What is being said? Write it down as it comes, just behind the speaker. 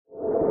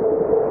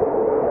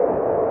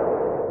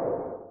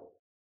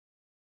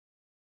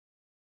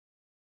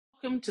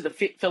Welcome to the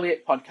Fit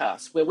Affiliate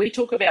podcast, where we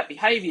talk about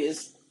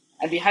behaviours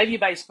and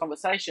behaviour-based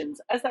conversations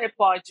as they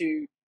apply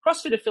to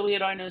CrossFit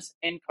affiliate owners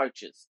and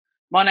coaches.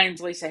 My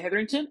name's Lisa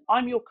Hetherington.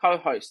 I'm your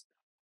co-host.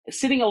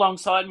 Sitting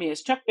alongside me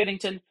is Chuck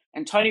Beddington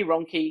and Tony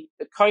Ronke,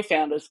 the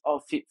co-founders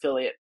of Fit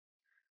Affiliate.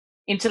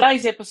 In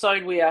today's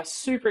episode, we are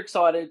super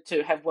excited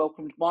to have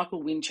welcomed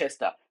Michael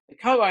Winchester, the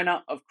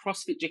co-owner of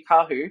CrossFit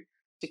Karhu,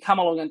 to come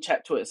along and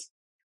chat to us.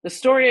 The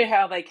story of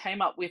how they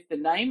came up with the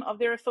name of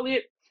their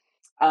affiliate,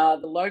 the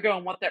logo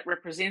and what that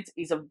represents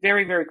is a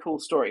very, very cool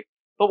story.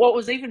 But what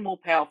was even more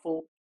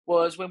powerful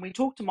was when we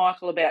talked to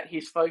Michael about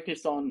his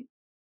focus on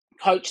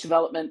coach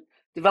development,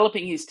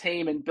 developing his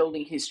team and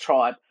building his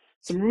tribe.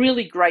 Some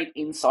really great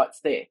insights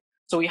there.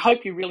 So we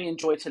hope you really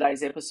enjoy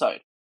today's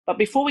episode. But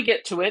before we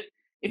get to it,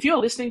 if you're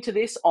listening to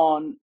this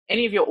on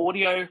any of your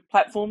audio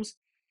platforms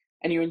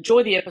and you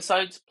enjoy the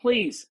episodes,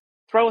 please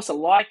throw us a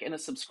like and a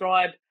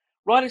subscribe,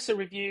 write us a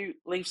review,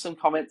 leave some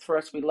comments for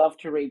us. We love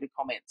to read the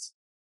comments.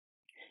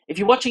 If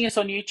you're watching us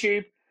on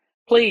YouTube,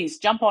 please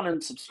jump on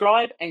and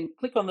subscribe and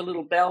click on the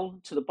little bell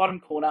to the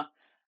bottom corner.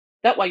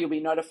 That way you'll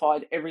be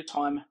notified every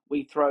time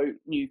we throw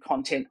new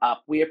content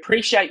up. We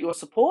appreciate your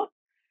support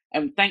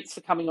and thanks for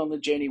coming on the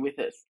journey with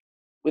us.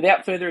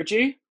 Without further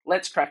ado,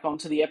 let's crack on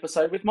to the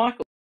episode with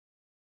Michael.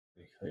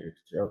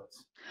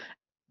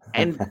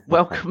 And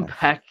welcome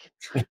back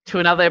to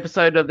another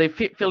episode of the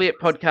Fit Affiliate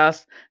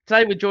podcast.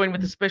 Today we're joined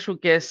with a special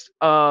guest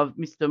of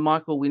Mr.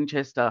 Michael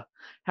Winchester.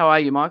 How are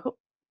you, Michael?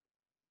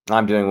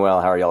 I'm doing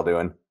well. How are y'all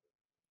doing?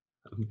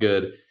 I'm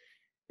good.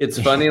 It's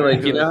funny,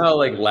 like, you know how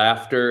like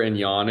laughter and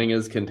yawning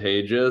is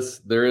contagious?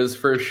 There is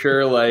for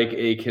sure like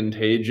a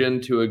contagion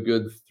to a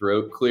good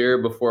throat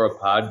clear before a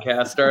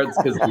podcast starts,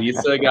 because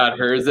Lisa got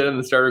hers in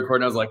and started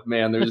recording. I was like,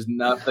 man, there's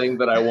nothing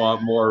that I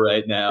want more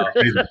right now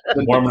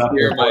than warming up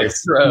clear my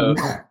throat.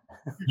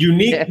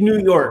 Unique New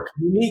York.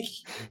 Unique.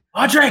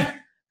 Audrey.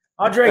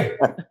 This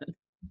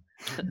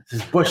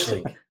is Bush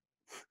League.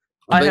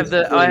 I have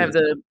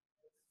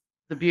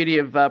the beauty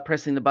of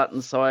pressing the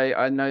buttons, so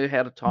I know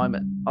how to time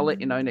it. I'll let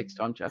you know next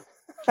time, Chuck.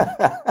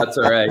 That's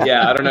all right.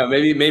 Yeah, I don't know.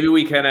 Maybe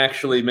we can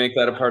actually make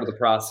that a part of the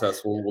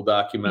process. We'll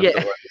document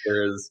the way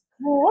there is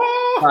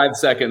 5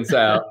 seconds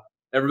out.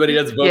 Everybody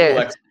does vocal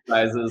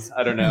exercises.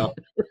 I don't know.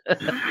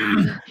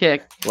 Yeah.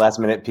 Last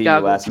minute pee,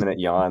 last minute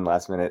yawn,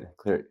 last minute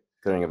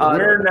clearing of the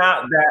We're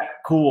not that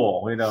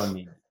cool. We don't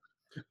need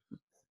it.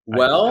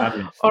 Well,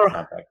 it's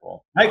not that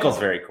cool. Michael's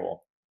very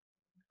cool.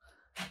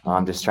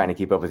 I'm just trying to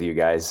keep up with you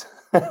guys.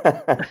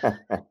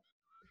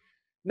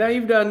 Now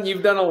you've done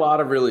a lot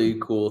of really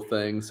cool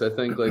things. I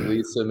think like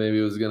Lisa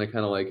maybe was going to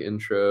kind of like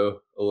intro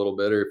a little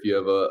bit, or if you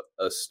have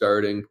a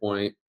starting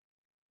point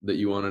that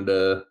you wanted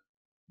to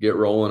get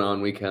rolling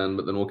on, we can,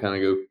 but then we'll kind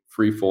of go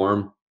free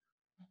form.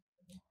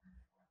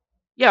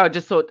 Yeah, I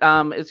just thought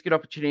it's a good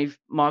opportunity.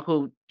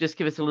 Michael, just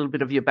give us a little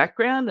bit of your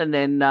background, and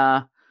then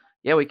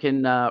we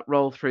can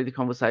roll through the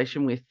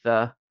conversation with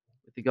the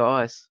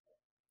guys.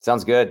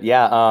 Sounds good.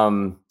 Yeah.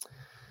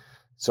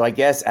 So I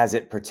guess as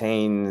it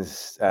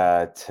pertains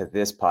to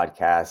this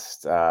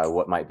podcast,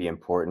 what might be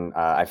important,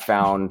 I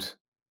found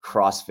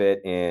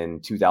CrossFit in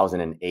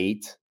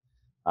 2008.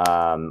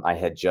 I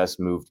had just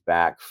moved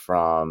back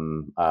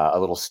from a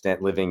little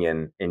stint living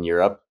in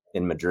Europe,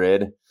 in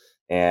Madrid,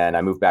 and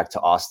I moved back to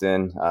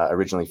Austin,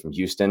 originally from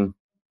Houston,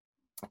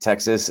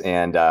 Texas.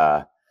 And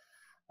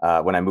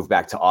when I moved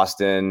back to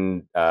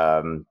Austin,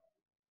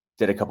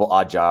 did a couple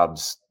odd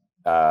jobs,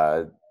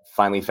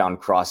 finally found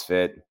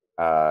CrossFit.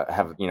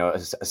 Have a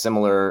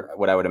similar,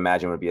 what I would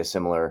imagine would be a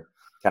similar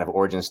kind of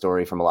origin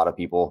story from a lot of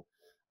people.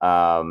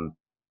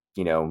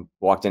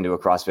 Walked into a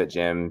CrossFit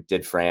gym,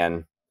 did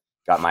Fran,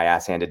 got my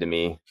ass handed to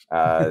me.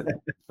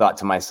 Thought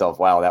to myself,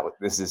 wow,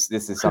 this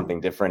is something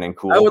different and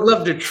cool. I would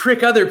love to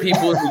trick other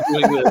people into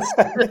doing this.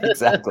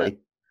 Exactly.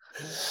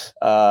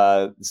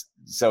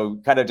 So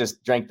kind of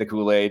just drank the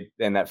Kool-Aid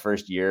in that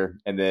first year,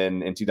 and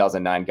then in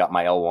 2009 got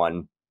my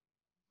L1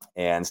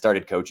 and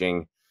started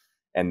coaching.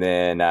 And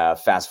then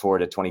fast forward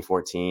to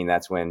 2014,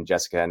 that's when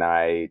Jessica and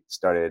I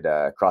started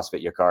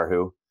CrossFit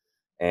Karhu.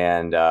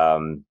 And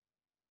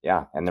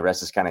and the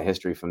rest is kind of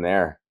history from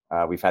there.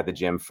 We've had the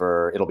gym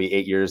it'll be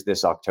 8 years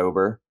this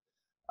October.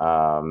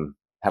 Had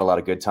a lot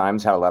of good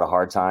times, had a lot of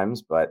hard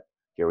times, but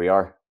here we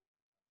are.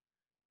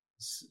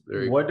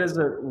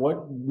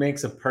 What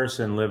makes a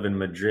person live in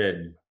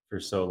Madrid for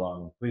so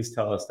long? Please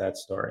tell us that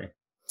story.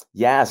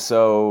 Yeah,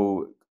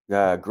 so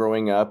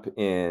growing up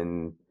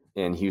in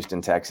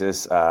Houston,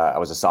 Texas, I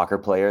was a soccer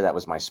player. That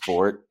was my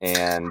sport.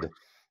 And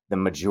the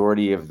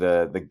majority of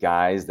the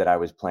guys that I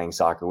was playing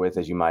soccer with,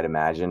 as you might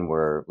imagine,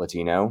 were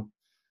Latino,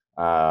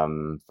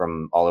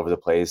 from all over the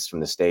place, from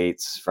the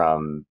States,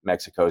 from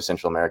Mexico,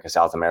 Central America,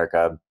 South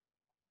America.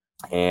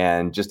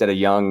 And just at a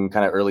young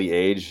kind of early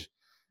age,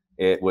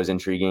 it was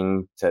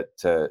intriguing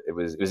it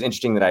was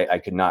interesting that I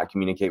could not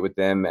communicate with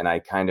them. And I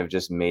kind of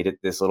just made it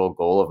this little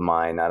goal of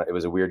mine. It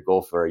was a weird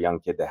goal for a young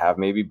kid to have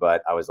maybe,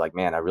 but I was like,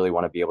 man, I really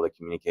want to be able to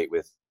communicate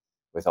with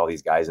all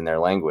these guys in their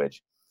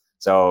language.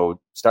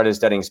 So started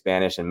studying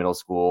Spanish in middle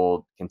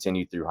school,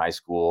 continued through high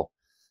school,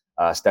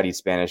 studied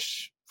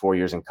Spanish 4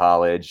 years in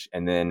college.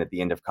 And then at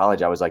the end of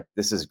college, I was like,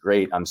 this is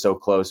great. I'm so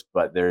close,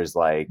 but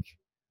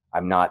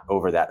I'm not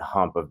over that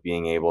hump of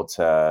being able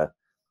to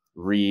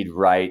read,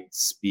 write,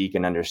 speak,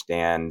 and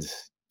understand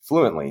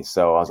fluently.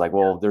 So I was like,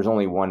 well, there's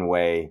only one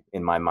way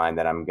in my mind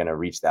that I'm going to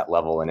reach that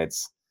level. And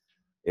it's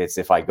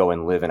if I go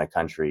and live in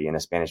a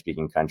Spanish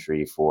speaking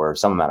country for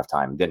some amount of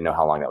time. Didn't know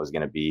how long that was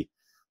going to be.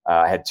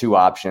 I had two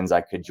options.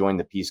 I could join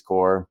the Peace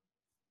Corps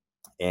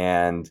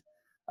and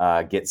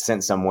get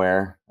sent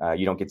somewhere.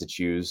 You don't get to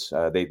choose.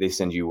 They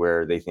send you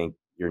where they think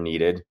you're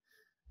needed.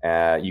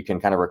 You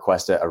can kind of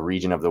request a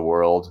region of the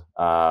world.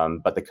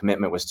 But the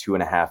commitment was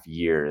 2.5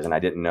 years. And I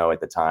didn't know at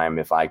the time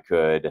if I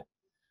could,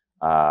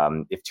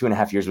 if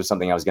 2.5 years was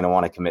something I was going to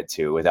want to commit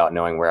to without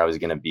knowing where I was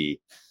going to be.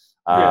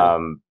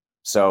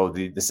 So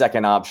the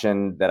second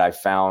option that I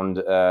found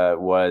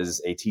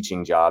was a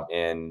teaching job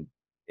in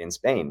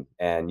Spain.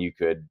 And you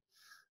could,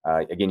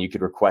 again, you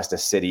could request a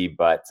city,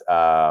 but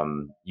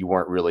you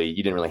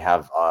didn't really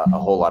have a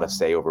whole lot of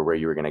say over where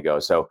you were going to go.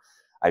 So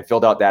I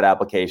filled out that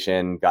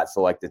application, got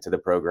selected to the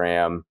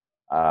program,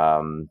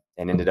 and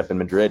ended up in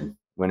Madrid.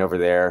 Went over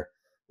there,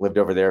 lived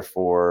over there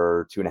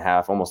for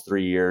 2.5, almost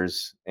 3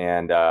 years.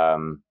 And that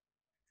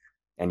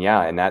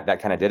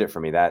kind of did it for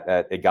me.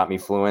 That it got me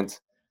fluent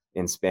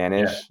in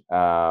Spanish.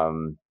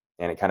 And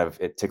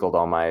it tickled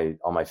all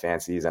my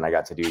fancies, and I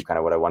got to do kind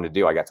of what I wanted to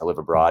do. I got to live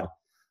abroad,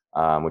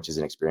 which is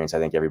an experience I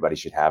think everybody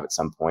should have at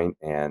some point.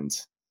 And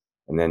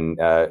then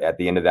at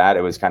the end of that,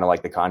 it was kind of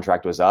like the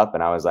contract was up,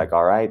 and I was like,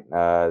 all right,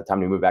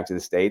 time to move back to the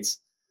States.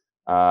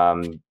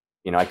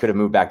 I could have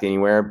moved back to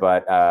anywhere,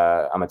 but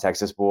I'm a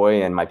Texas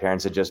boy, and my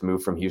parents had just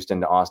moved from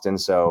Houston to Austin.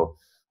 So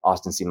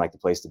Austin seemed like the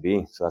place to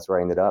be. So that's where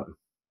I ended up.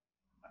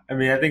 I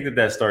mean, I think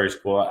that story is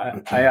cool.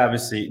 I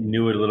obviously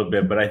knew it a little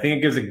bit, but I think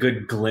it gives a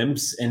good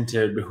glimpse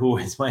into who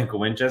is Michael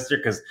Winchester,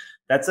 because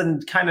that's a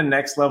kind of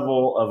next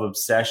level of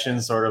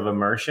obsession, sort of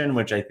immersion,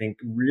 which I think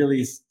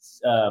really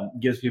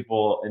gives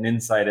people an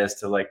insight as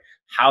to like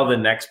how the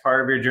next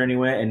part of your journey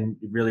went and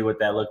really what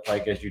that looked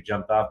like as you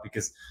jumped off.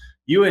 Because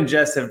you and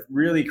Jess have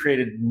really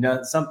created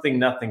something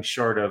nothing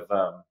short of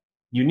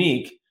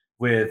unique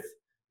with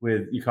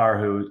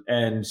Karhu.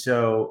 And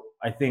so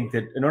I think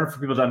that in order for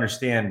people to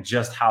understand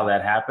just how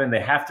that happened, they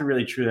have to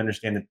really truly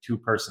understand the two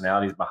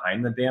personalities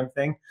behind the damn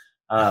thing.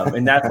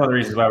 And that's one of the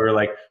reasons why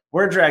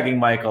we're dragging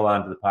Michael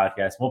onto the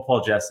podcast. We'll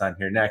pull Jess on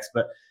here next,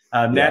 but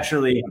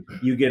naturally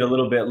you get a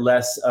little bit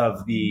less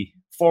of the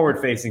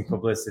forward-facing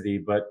publicity,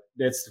 but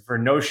it's for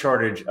no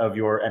shortage of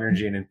your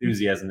energy and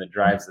enthusiasm that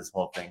drives this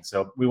whole thing.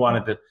 So we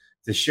wanted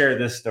to share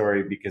this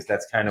story because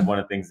that's kind of one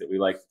of the things that we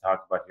like to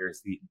talk about here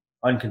is the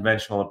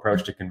unconventional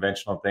approach to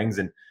conventional things,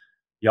 and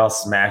y'all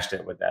smashed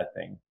it with that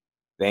thing.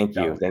 Thank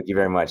you. Thank you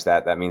very much.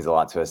 That means a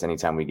lot to us.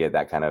 Anytime we get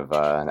that kind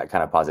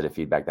of positive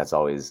feedback, that's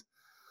always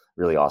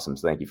really awesome.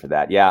 So thank you for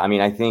that. Yeah. I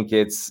mean, I think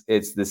it's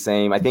the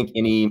same. I think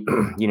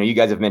you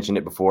guys have mentioned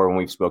it before when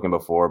we've spoken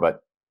before,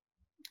 but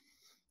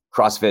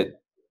CrossFit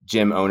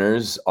gym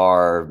owners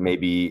are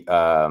maybe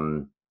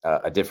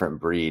a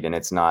different breed, and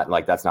that's not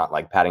like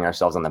patting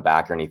ourselves on the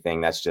back or anything.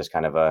 That's just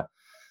kind of a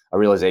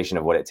realization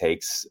of what it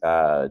takes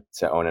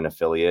to own an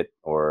affiliate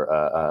or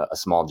a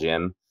small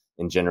gym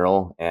in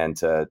general, and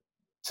to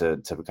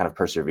kind of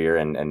persevere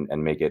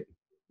and make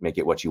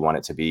it what you want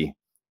it to be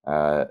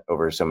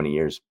over so many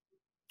years.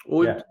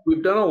 Well,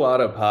 we've done a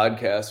lot of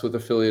podcasts with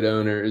affiliate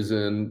owners,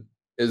 and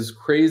as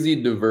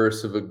crazy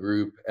diverse of a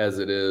group as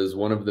it is,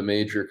 one of the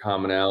major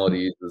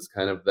commonalities is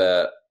kind of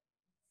that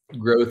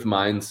growth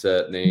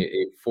mindset and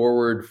a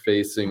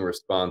forward-facing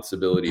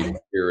responsibility to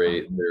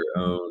curate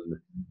their own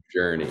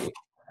journey.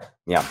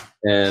 Yeah.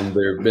 And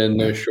there have been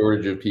no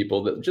shortage of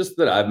people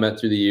that I've met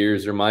through the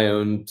years, or my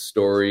own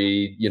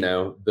story,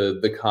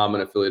 the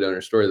common affiliate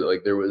owner story, that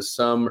like there was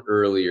some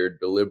earlier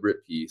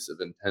deliberate piece of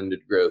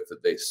intended growth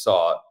that they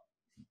sought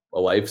a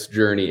life's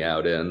journey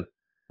out in,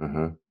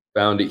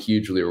 found it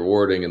hugely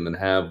rewarding, and then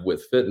have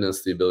with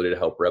fitness the ability to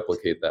help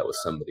replicate that with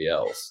somebody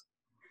else.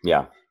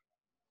 Yeah.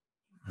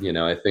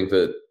 I think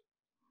that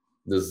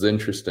this is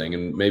interesting,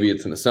 and maybe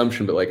it's an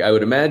assumption, but like I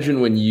would imagine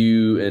when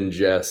you and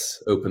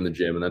Jess opened the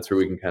gym, and that's where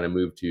we can kind of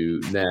move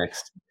to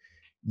next,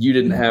 you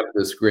didn't have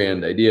this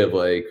grand idea of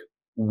like,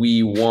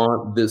 we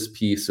want this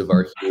piece of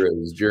our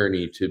hero's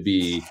journey to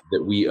be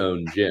that we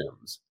own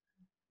gyms.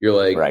 You're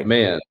like, right,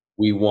 man,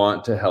 we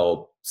want to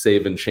help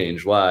save and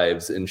change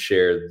lives and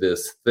share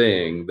this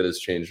thing that has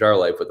changed our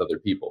life with other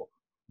people.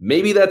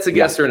 Maybe that's a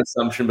guess or an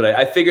assumption, but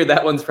I figured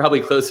that one's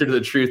probably closer to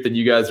the truth than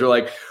you guys are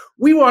like,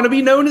 we want to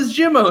be known as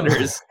gym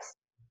owners.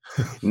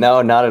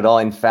 No, not at all.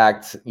 In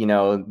fact,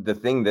 the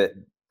thing that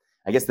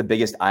I guess the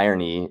biggest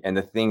irony, and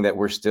the thing that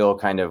we're still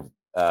kind of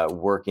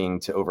working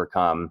to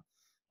overcome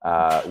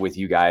with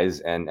you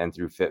guys and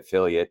through Fit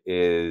Affiliate,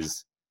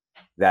 is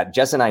that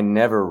Jess and I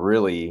never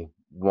really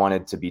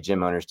wanted to be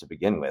gym owners to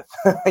begin with.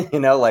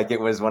 Like it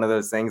was one of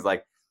those things,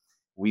 like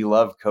we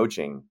love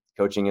coaching.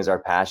 Coaching is our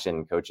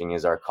passion. Coaching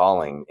is our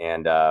calling.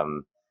 And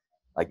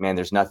like, man,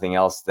 there's nothing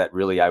else that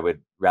really I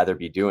would rather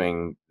be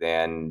doing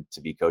than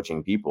to be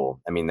coaching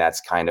people. I mean, that's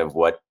kind of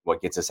what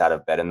gets us out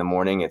of bed in the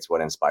morning. It's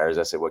what inspires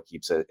us.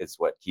 It's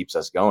what keeps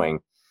us going.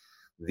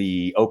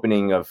 The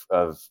opening of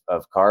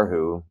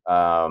Karhu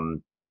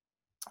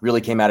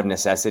really came out of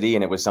necessity,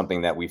 and it was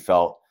something that we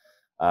felt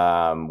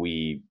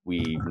we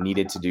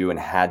needed to do and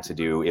had to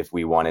do if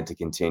we wanted to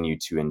continue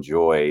to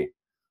enjoy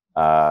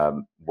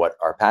what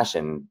our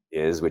passion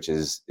is, which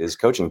is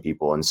coaching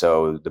people. And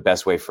so the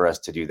best way for us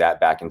to do that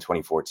back in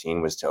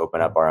 2014 was to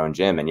open up our own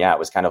gym. And yeah, it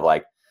was kind of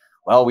like,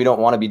 well, we don't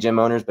want to be gym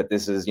owners, but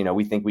this is,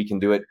 we think we can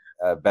do it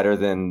better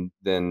than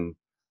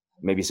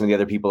maybe some of the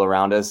other people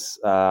around us.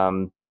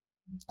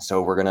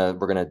 So we're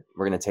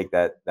gonna take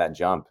that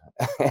jump.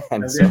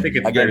 And so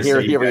again,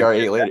 here we are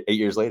 8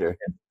 years later.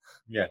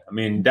 Yeah, I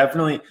mean,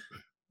 definitely.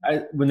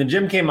 When the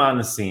gym came on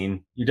the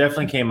scene, you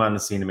definitely came on the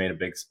scene and made a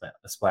big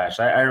splash.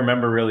 I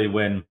remember really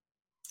when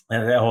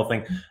that whole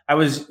thing. I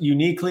was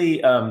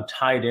uniquely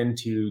tied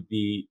into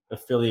the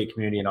affiliate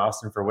community in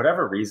Austin for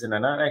whatever reason.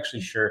 I'm not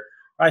actually sure.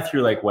 I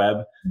through like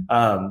Webb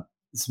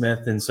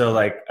Smith, and so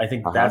like I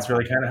think that's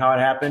really kind of how it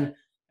happened.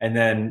 And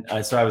then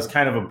so I was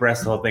kind of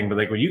abreast of the whole thing. But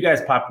like when you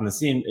guys popped in the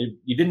scene,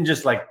 you didn't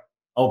just like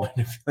open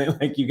affiliate.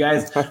 Like you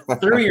guys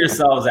threw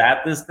yourselves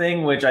at this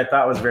thing, which I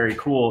thought was very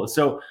cool.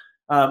 So.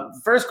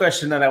 First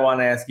question that I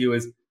want to ask you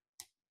is,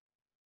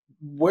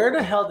 where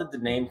the hell did the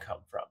name come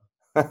from?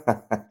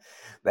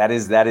 That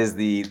is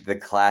the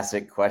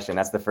classic question.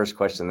 That's the first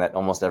question that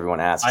almost everyone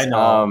asks. I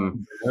know.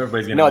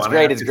 Everybody's gonna it's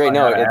great. It's great.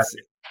 No, it's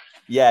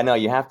no,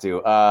 you have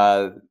to.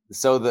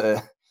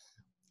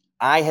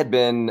 I had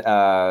been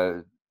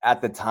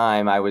at the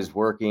time I was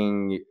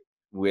working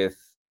with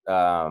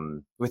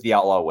the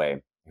Outlaw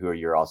Way, who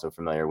you're also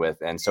familiar with,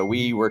 and so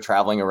we were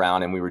traveling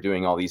around and we were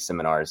doing all these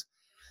seminars.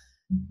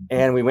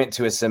 And we went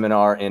to a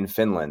seminar in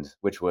Finland,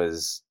 which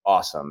was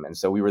awesome. And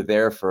so we were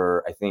there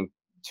for, I think,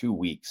 2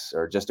 weeks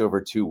or just over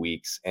 2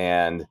 weeks.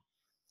 And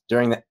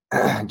during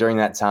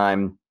that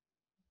time,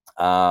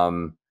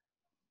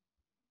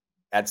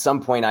 at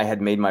some point I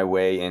had made my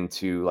way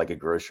into like a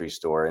grocery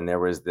store, and there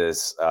was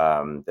this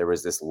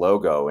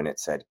logo, and it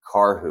said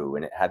Karhu,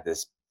 and it had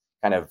this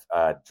kind of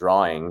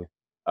drawing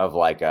of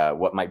like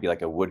what might be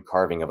like a wood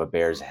carving of a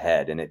bear's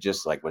head. And it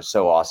just like was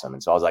so awesome.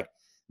 And so I was like,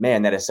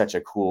 man, that is such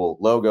a cool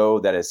logo.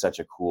 That is such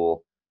a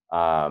cool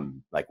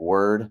like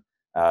word.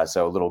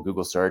 So a little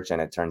Google search, and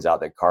it turns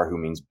out that Karhu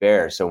means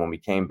bear. So when we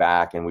came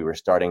back and we were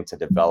starting to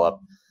develop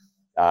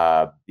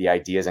the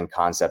ideas and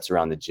concepts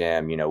around the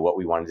gym, what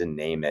we wanted to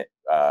name it,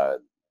 how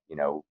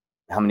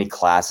many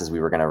classes we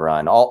were going to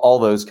run, all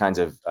those kinds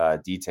of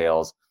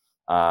details.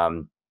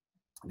 The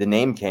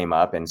name came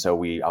up, and so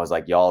I was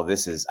like, y'all,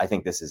 I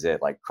think this is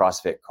it, like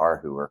CrossFit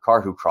Karhu or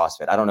Karhu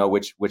CrossFit. I don't know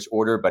which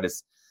order, but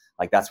it's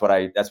like that's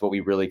what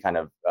we really kind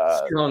of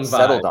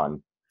settled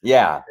on.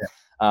 Yeah.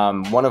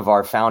 One of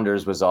our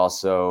founders was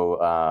also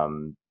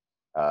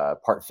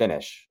part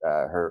Finnish.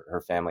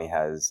 Her family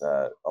has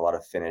a lot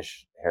of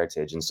Finnish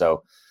heritage, and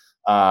so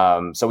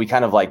we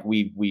kind of like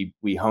we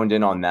honed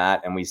in on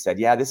that, and we said,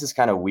 yeah, this is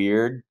kind of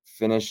weird,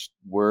 Finnish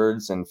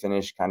words and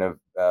Finnish kind of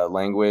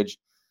language,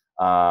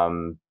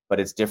 but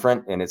it's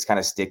different and it's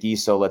kind of sticky,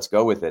 so let's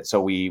go with it. So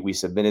we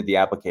submitted the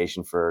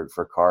application for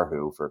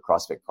Karhu, for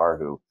CrossFit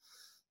Karhu.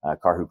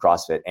 Karhu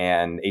CrossFit,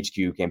 and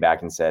HQ came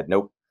back and said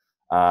nope,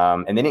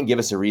 and they didn't give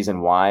us a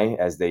reason why,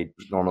 as they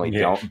normally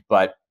don't,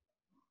 but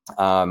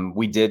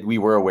we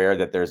were aware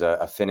that there's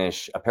a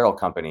Finnish apparel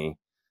company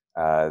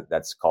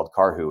that's called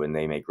Karhu, and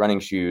they make running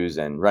shoes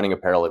and running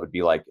apparel. It would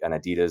be like an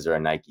Adidas or a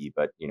Nike,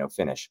 but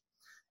Finnish.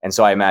 And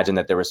so I imagine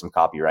that there was some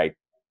copyright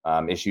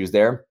issues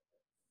there.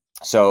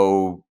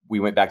 So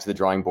we went back to the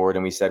drawing board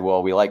and we said,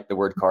 well, we like the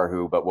word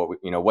Karhu, but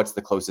what's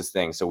the closest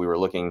thing? So we were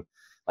looking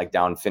like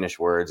down Finnish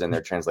words and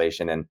their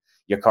translation, and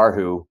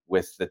Yakarhu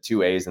with the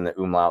 2 A's and the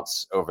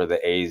umlauts over the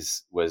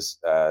A's was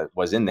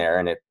in there,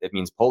 and it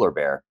means polar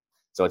bear.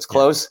 So it's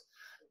close.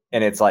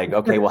 And it's like,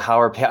 okay, well, how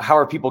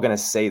are people going to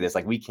say this?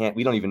 Like we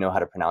don't even know how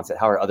to pronounce it.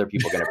 How are other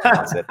people going to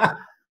pronounce it?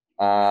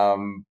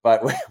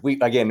 But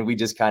we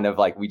just kind of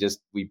like, we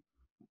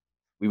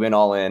went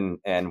all in,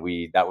 and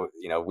we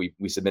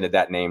submitted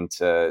that name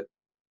to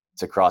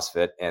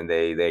CrossFit, and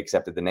they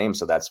accepted the name.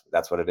 So that's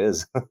what it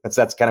is.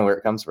 that's kind of where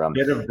it comes from.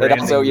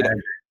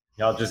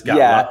 Y'all just got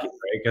lucky,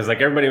 right? Because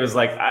like everybody was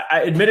like,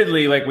 I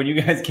admittedly, like when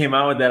you guys came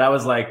out with that, I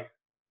was like,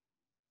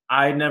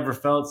 I never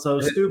felt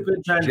so stupid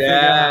trying to figure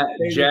out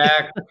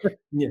Jack.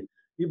 Yeah.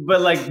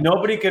 But like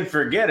nobody could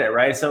forget it,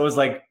 right? So it was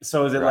like, is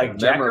it like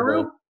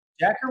Jackaroo?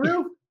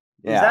 Jackaroo?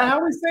 Yeah. Is that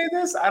how we say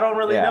this? I don't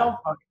really know.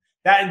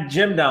 That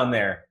gym down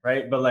there,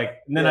 right? But like,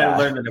 and then I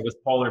learned that it was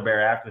polar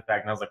bear after the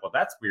fact, and I was like, well,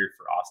 that's weird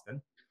for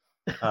Austin.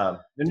 So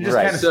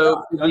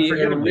the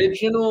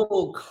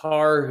original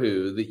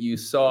Karhu that you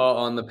saw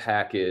on the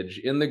package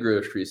in the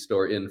grocery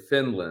store in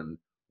Finland,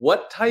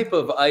 what type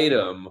of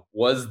item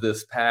was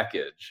this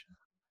package?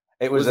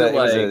 It was a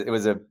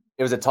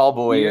tall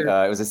boy. It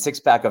was a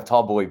 6-pack of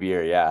tall boy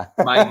beer. Yeah.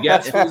 My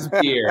guess was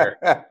beer.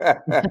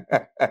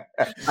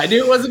 I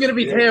knew it wasn't going to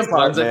be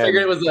tampons. I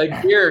figured it was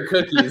like beer or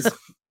cookies.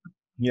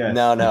 Yes,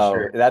 No,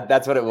 sure.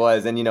 that's what it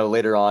was. And,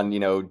 later on,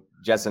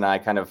 Jess and I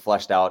kind of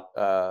fleshed out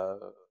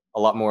a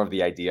lot more of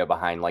the idea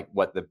behind like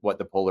what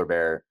the polar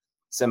bear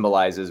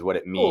symbolizes, what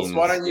it means. Cool. So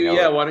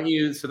why don't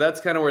you, so that's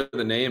kind of where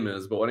the name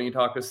is, but why don't you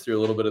talk us through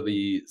a little bit of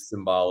the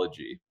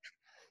symbology?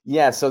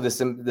 Yeah. So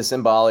the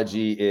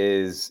symbology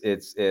is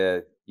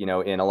in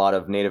a lot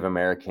of Native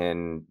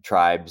American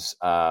tribes,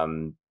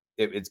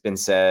 it's been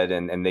said,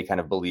 and they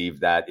kind of believe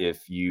that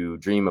if you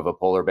dream of a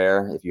polar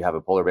bear, if you have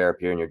a polar bear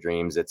appear in your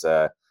dreams, it's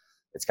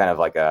kind of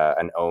like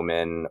an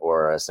omen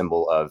or a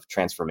symbol of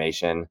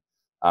transformation.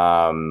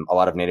 A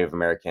lot of Native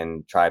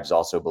American tribes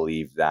also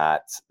believe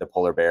that the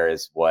polar bear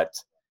is what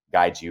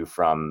guides you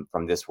from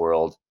this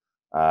world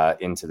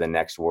into the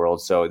next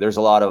world. So there's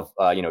a lot of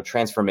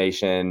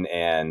transformation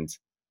and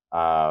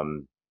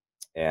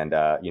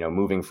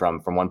moving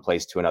from one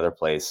place to another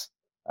place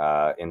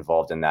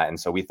involved in that. And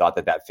so we thought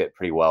that fit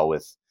pretty well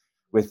with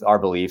our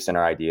beliefs and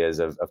our ideas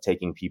of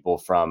taking people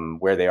from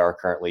where they are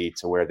currently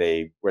to where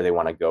they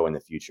want to go in the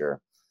future.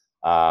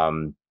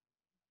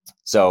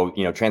 So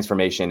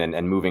transformation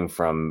and moving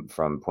from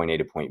point A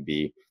to point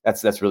B.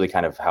 That's really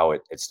kind of how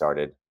it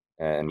started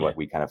and what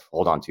we kind of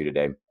hold on to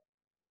today.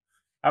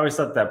 I always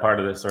thought that part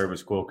of the story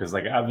was cool because,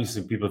 like,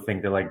 obviously people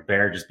think they like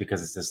bear just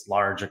because it's this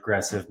large,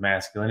 aggressive,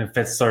 masculine. It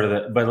fits sort of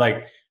the, but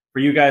like for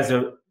you guys,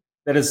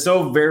 that is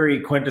so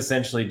very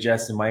quintessentially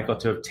Jess and Michael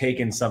to have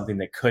taken something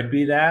that could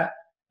be that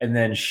and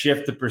then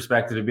shift the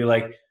perspective to be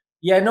like,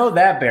 yeah, I know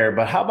that bear,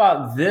 but how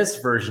about this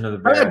version of the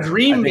bear? How about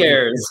dream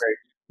bears?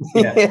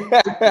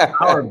 Yeah,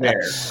 our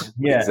bear.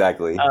 Yeah,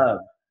 exactly.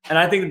 And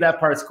I think that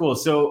part's cool.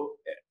 So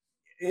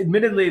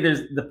admittedly,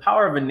 there's the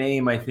power of a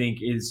name. I think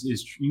is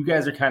you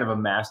guys are kind of a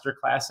master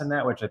class in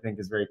that, which I think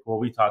is very cool.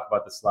 We talk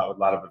about this a lot with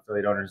a lot of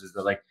affiliate owners. Is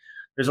that like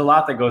there's a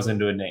lot that goes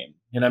into a name,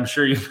 and I'm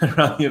sure you've been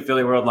around the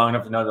affiliate world long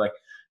enough to know that like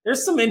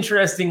there's some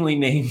interestingly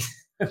named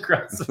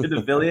CrossFit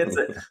affiliates.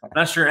 I'm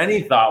not sure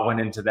any thought went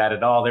into that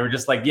at all. They were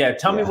just like, yeah,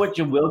 tell me what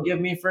you will give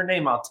me for a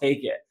name, I'll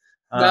take it.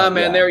 Nah,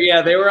 man,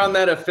 they were on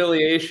that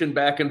affiliation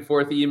back and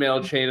forth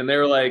email chain, and they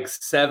were like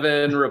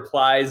 7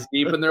 replies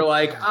deep, and they're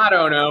like, I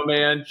don't know,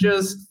 man,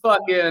 just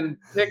fucking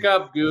pick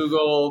up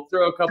Google,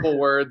 throw a couple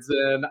words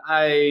in.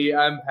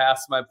 I'm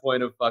past my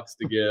point of fucks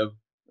to give.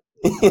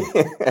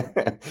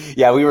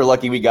 Yeah, we were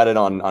lucky we got it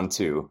on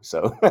 2.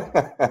 So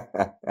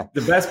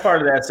the best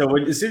part of that, so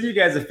as soon as you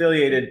guys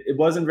affiliated, it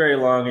wasn't very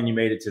long and you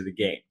made it to the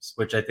games,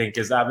 which I think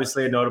is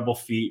obviously a notable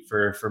feat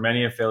for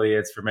many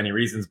affiliates for many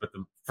reasons. But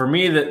for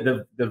me,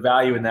 the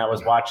value in that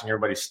was watching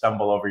everybody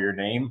stumble over your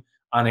name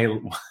on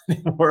a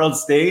world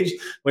stage,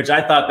 which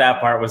I thought that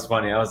part was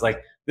funny. I was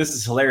like, this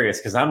is hilarious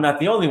because I'm not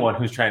the only one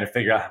who's trying to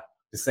figure out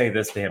to say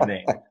this damn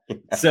name.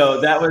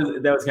 So that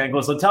was kind of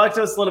cool. So talk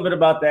to us a little bit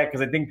about that,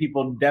 because I think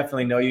people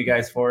definitely know you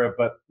guys for it,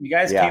 but you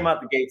guys came out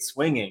the gate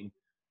swinging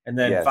and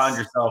then found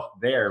yourself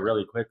there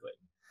really quickly.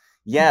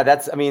 Yeah,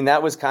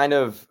 that was kind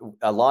of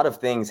a lot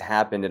of things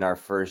happened in our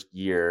first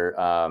year.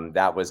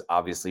 That was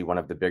obviously one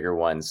of the bigger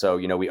ones. So,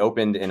 we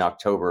opened in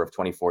October of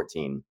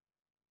 2014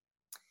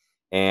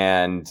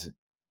 and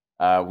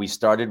we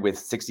started with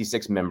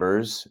 66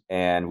 members,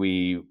 and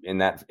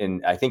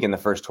I think in the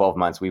first 12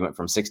 months, we went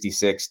from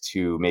 66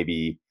 to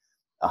maybe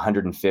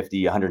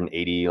 150,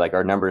 180. Like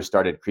our numbers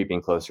started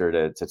creeping closer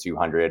to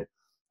 200.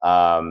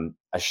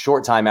 A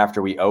short time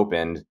after we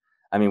opened,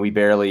 we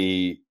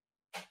barely,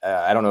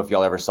 I don't know if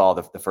y'all ever saw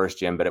the first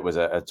gym, but it was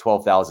a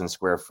 12,000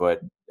 square foot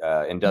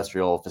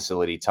industrial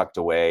facility tucked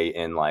away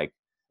in like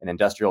an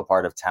industrial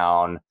part of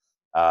town,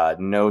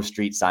 no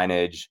street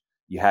signage.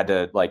 You had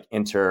to like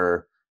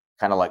enter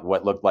kind of like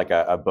what looked like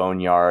a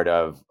boneyard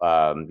of,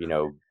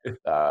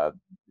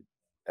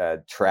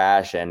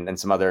 trash and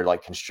some other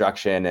like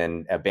construction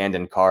and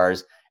abandoned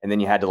cars. And then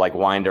you had to like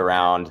wind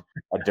around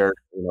a dirt,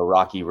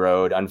 rocky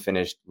road,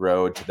 unfinished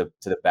road to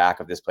the back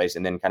of this place.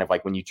 And then kind of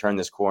like when you turn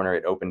this corner,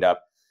 it opened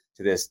up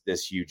to this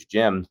huge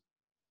gym.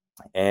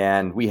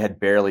 And we had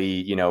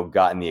barely,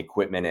 gotten the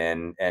equipment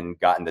in and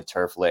gotten the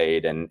turf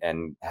laid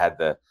and had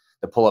the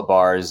pull-up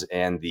bars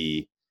and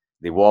the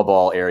wall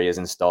ball areas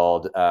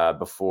installed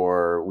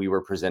before we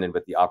were presented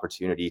with the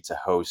opportunity to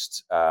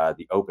host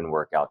the open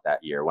workout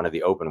that year, one of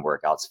the open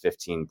workouts,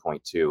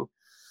 15.2.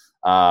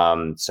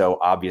 So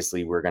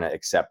obviously we're going to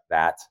accept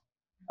that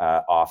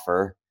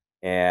offer.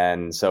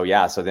 And so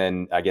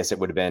then I guess it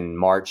would have been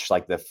March,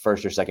 like the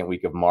first or second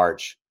week of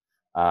March,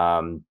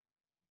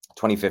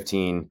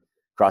 2015,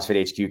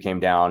 CrossFit HQ came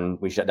down.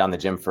 We shut down the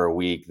gym for a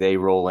week. They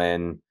roll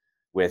in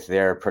with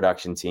their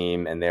production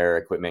team and their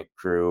equipment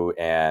crew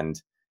and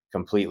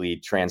completely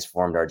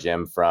transformed our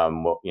gym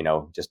from,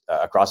 just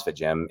a CrossFit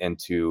gym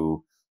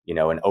into,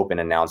 an open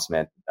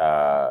announcement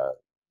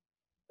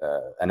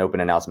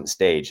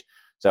stage.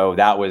 So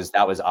that was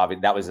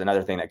obvious. That was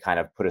another thing that kind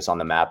of put us on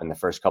the map in the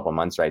first couple of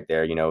months right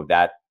there,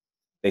 that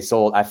they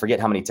sold, I forget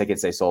how many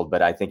tickets they sold,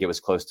 but I think it was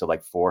close to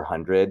like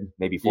 400,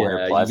 maybe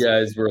 400 plus. You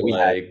guys were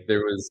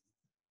there was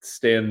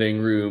standing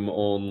room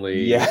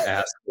only,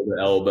 ass to the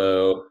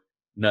elbow,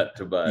 nut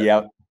to butt.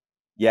 Yep.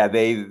 Yeah,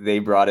 they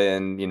brought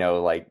in,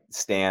 like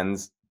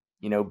stands,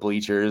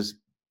 bleachers,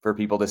 for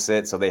people to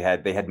sit. So they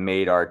had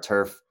made our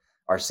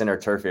center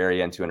turf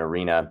area into an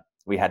arena.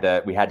 We had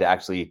to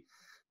actually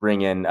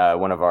bring in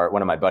one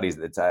of my buddies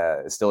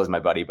that still is my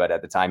buddy, but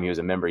at the time he was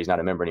a member. He's not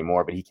a member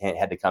anymore, but he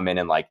had to come in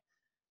and like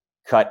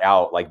cut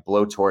out, like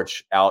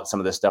blowtorch out some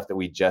of the stuff that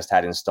we just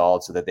had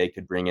installed so that they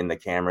could bring in the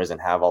cameras and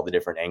have all the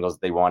different angles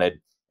that they wanted.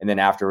 And then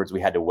afterwards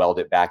we had to weld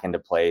it back into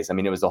place. I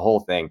mean, it was the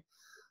whole thing,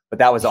 but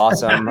that was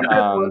awesome.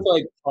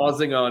 Like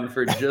pausing on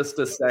for just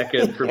a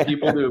second for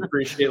people to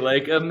appreciate,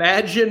 like,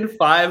 imagine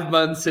 5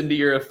 months into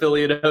your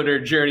affiliate owner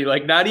journey,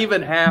 like not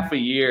even half a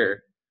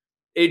year.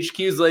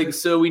 HQ's like,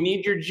 so we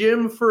need your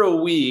gym for a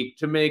week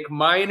to make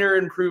minor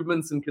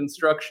improvements in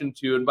construction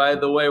too. And by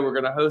the way, we're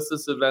going to host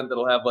this event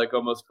that'll have like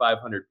almost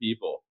 500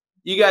 people.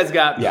 You guys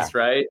got this,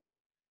 right?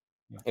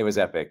 It was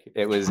epic.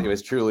 It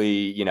was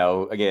truly,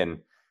 again,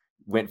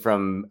 went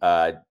from,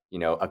 a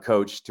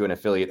coach to an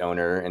affiliate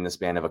owner in the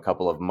span of a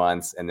couple of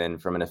months. And then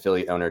from an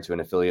affiliate owner to an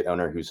affiliate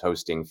owner who's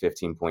hosting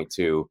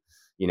 15.2,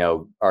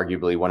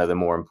 arguably one of the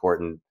more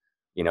important,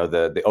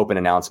 the open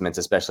announcements,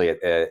 especially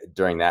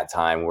during that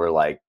time, were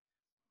like,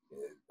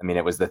 I mean,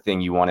 it was the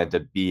thing you wanted to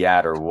be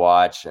at or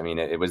watch. I mean,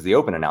 it was the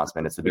open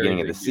announcement. It's the beginning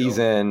of the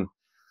season.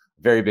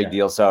 Very big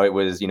deal. So it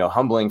was,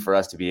 humbling for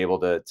us to be able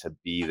to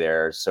be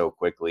there so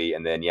quickly.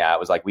 And then, it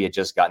was like we had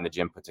just gotten the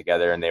gym put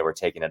together and they were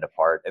taking it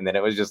apart. And then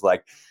it was just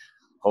like,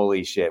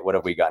 holy shit, what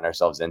have we gotten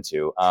ourselves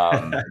into?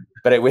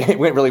 But it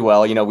went really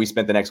well. We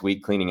spent the next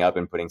week cleaning up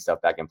and putting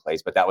stuff back in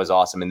place. But that was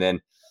awesome. And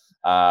then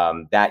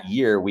that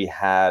year we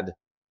had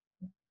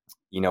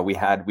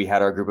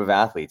our group of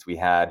athletes. We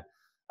had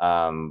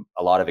a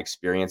lot of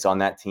experience on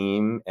that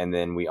team. And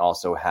then we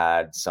also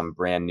had some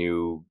brand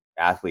new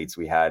athletes.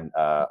 We had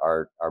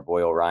our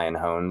boy Ryan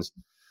Hones,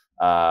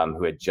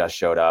 who had just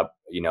showed up,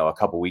 a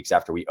couple weeks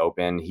after we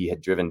opened. He had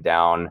driven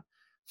down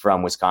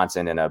from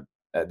Wisconsin in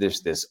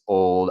this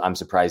old, I'm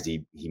surprised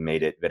he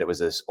made it, but it was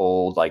this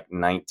old like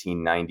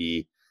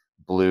 1990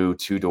 blue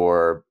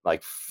 2-door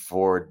like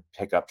Ford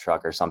pickup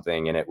truck or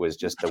something. And it was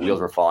just, the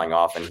wheels were falling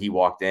off. And he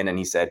walked in and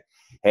he said,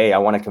 "Hey, I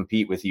want to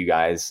compete with you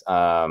guys.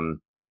 How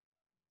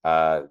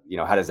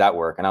does that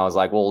work?" And I was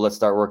like, "Well, let's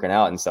start working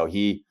out." And so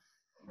he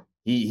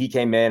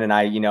came in, and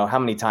I, how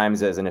many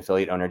times as an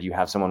affiliate owner do you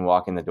have someone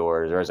walk in the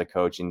doors or as a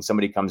coach and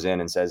somebody comes in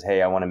and says,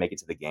 "Hey, I want to make it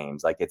to the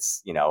games." Like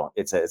it's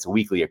a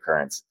weekly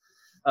occurrence.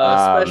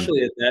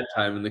 Especially at that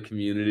time in the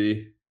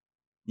community.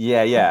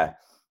 Yeah.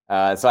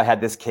 So I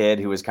had this kid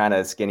who was kind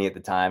of skinny at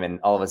the time, and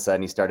all of a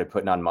sudden he started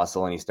putting on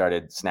muscle and he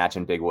started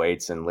snatching big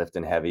weights and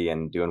lifting heavy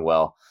and doing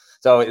well.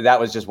 So that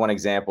was just one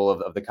example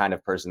of the kind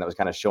of person that was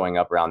kind of showing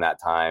up around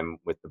that time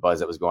with the buzz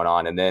that was going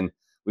on. And then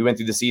we went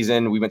through the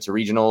season, we went to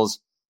regionals,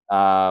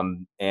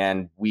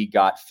 and we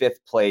got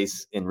 5th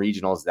place in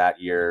regionals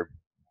that year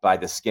by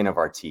the skin of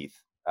our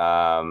teeth.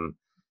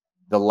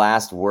 The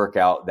last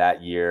workout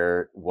that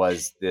year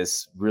was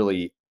this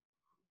really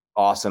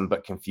awesome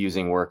but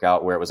confusing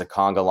workout where it was a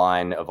conga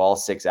line of all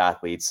 6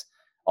 athletes.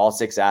 All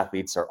 6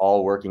 athletes are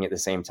all working at the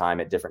same time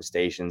at different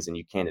stations, and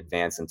you can't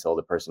advance until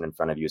the person in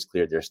front of you has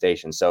cleared their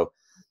station. So,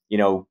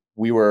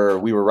 we were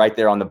right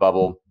there on the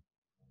bubble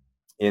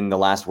in the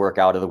last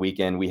workout of the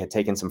weekend. We had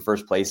taken some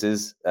first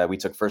places. We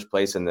took first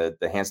place in the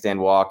handstand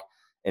walk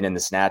and in the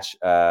snatch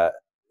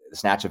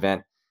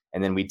event.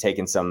 And then we'd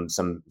taken some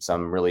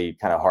really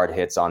kind of hard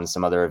hits on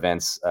some other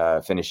events,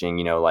 finishing,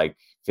 like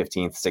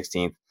 15th,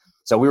 16th.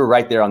 So we were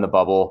right there on the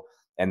bubble.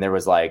 And there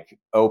was like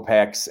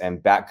OPEX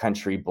and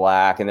Backcountry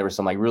Black, and there were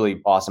some like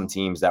really awesome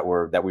teams that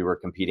we were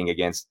competing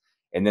against.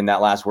 And then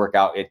that last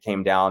workout, it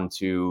came down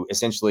to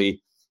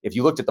essentially, if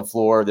you looked at the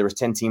floor, there was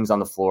 10 teams on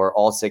the floor.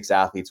 All 6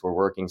 athletes were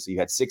working. So you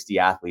had 60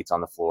 athletes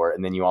on the floor.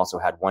 And then you also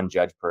had 1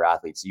 judge per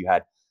athlete. So you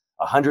had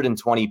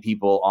 120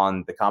 people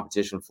on the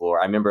competition floor.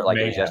 I remember it like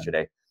it was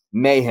yesterday.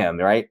 Mayhem,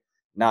 right?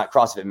 Not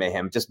CrossFit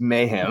mayhem, just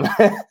mayhem.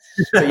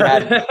 So you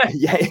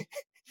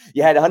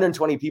had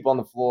 120 people on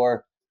the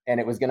floor. And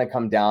it was going to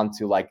come down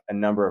to like a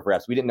number of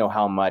reps. We didn't know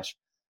how much.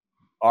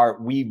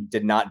 We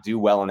did not do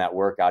well in that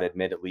workout.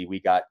 Admittedly,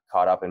 we got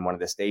caught up in one of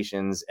the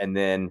stations, and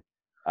then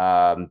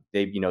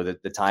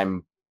the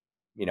time,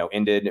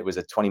 ended. It was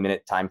a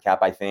 20-minute time cap,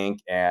 I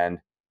think, and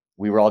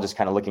we were all just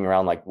kind of looking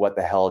around like, what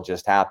the hell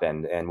just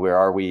happened, and where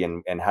are we,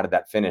 and how did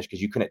that finish?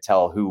 Because you couldn't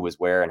tell who was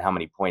where and how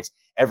many points.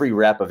 Every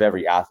rep of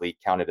every athlete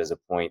counted as a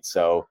point,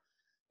 so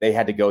they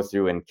had to go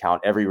through and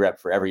count every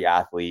rep for every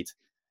athlete.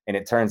 And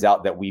it turns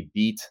out that we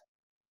beat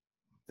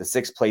the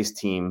 6th place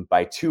team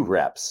by 2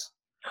 reps,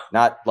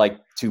 not like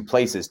 2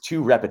 places,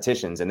 2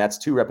 repetitions. And that's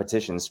 2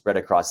 repetitions spread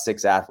across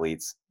 6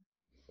 athletes.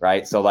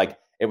 Right. So like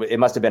it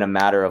must've been a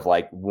matter of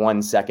like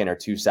 1 second or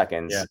 2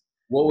 seconds. Yeah.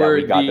 What were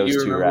we got those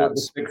 2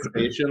 reps. What the 6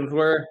 stations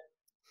were?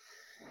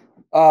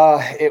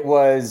 It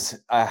was,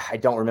 I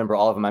don't remember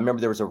all of them. I remember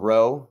there was a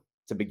row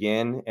to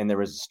begin, and there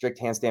was a strict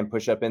handstand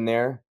push-up in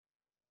there.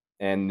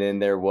 And then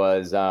there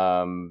was, those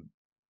are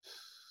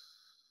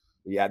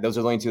the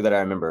only 2 that I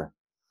remember.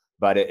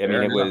 But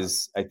it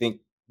was, I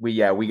think we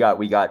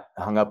got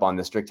hung up on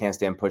the strict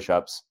handstand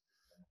push-ups.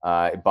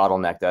 It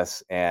bottlenecked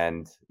us.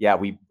 And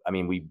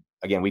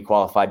we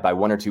qualified by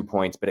 1 or 2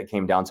 points, but it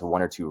came down to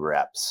 1 or 2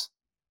 reps.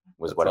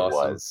 was That's what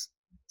awesome. it was.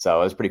 So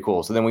it was pretty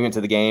cool. So then we went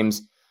to the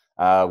games.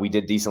 We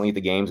did decently at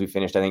the games. We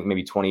finished, I think,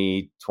 maybe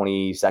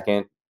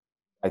 22nd.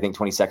 I think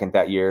 22nd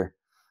that year.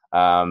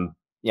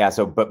 Yeah.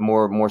 So, but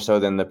more so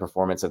than the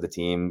performance of the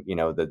team, you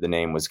know, the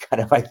name was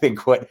kind of, I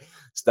think, what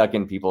stuck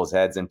in people's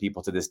heads, and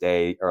people to this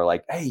day are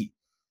like, hey,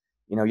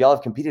 you know, y'all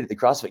have competed at the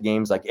CrossFit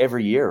Games like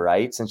every year,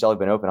 right? Since y'all have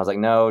been open. I was like,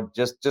 no,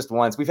 just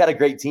once. We've had a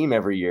great team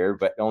every year,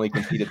 but only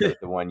competed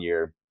the 1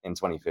 year in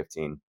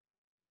 2015.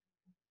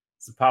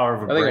 It's the power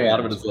of a I think brand. a lot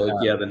of it is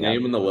like, the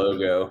name and the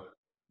logo.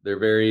 They're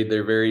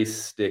very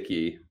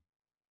sticky.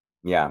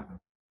 Yeah.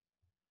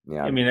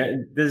 Yeah. I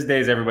mean, these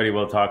days everybody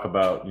will talk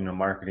about, you know,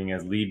 marketing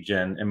as lead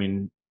gen. I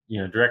mean,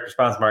 you know, direct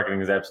response marketing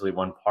is absolutely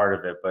one part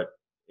of it, but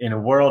in a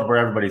world where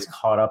everybody's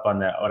caught up on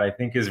that, what I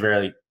think is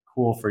very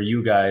cool for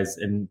you guys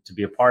and to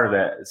be a part of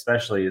that,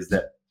 especially, is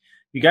that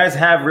you guys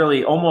have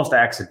really almost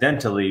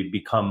accidentally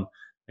become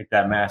like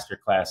that master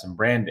class in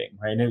branding,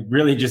 right? And it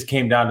really just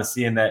came down to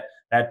seeing that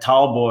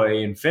tall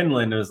boy in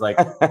Finland. It was like,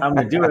 I'm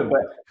going to do it,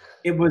 but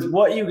it was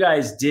what you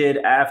guys did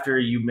after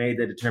you made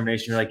the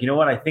determination. You're like, you know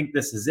what, I think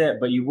this is it.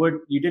 But you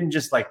didn't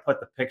just like put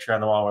the picture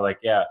on the wall. We're like,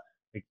 yeah,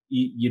 like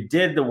you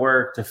did the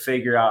work to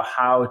figure out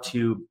how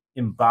to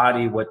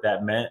embody what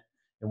that meant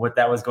and what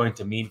that was going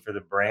to mean for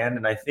the brand.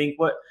 And I think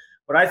what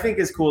I think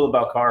is cool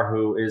about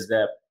Karhu is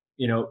that,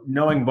 you know,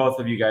 knowing both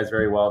of you guys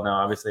very well now,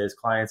 obviously as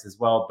clients as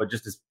well, but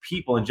just as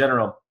people in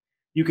general,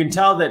 you can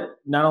tell that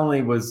not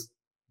only was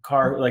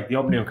like the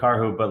opening of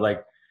Karhu, but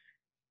like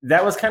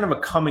that was kind of a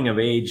coming of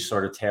age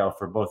sort of tale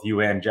for both you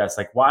and Jess,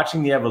 like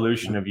watching the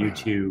evolution of you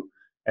two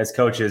as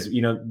coaches.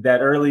 You know, that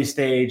early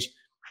stage,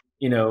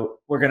 you know,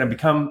 we're going to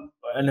become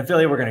an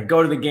affiliate, we're going to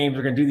go to the games,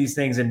 we're going to do these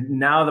things. And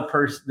now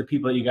the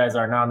people that you guys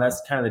are now, and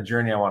that's kind of the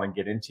journey I want to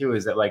get into,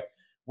 is that like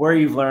where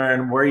you've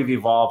learned, where you've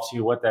evolved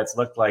to, what that's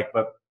looked like.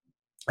 But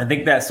I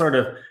think that sort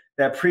of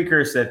that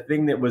precursor, that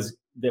thing that was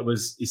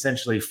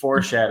essentially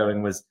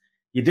foreshadowing, was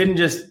you didn't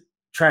just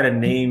try to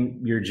name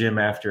your gym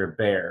after a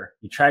bear.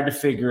 You tried to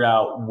figure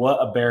out what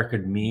a bear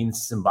could mean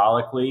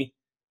symbolically,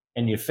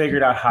 and you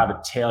figured out how to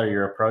tailor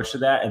your approach to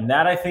that. And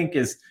that, I think,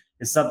 is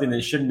something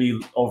that shouldn't be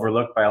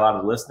overlooked by a lot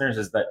of listeners,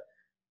 is that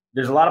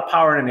there's a lot of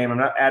power in a name. I'm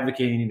not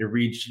advocating you need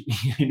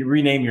to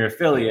rename your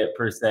affiliate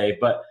per se,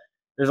 but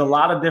there's a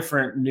lot of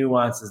different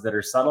nuances that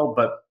are subtle.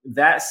 But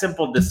that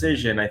simple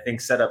decision, I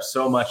think, set up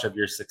so much of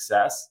your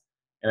success.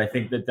 And I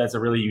think that that's a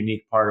really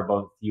unique part of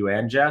both you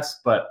and Jess.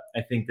 But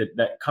I think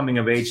that coming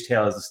of age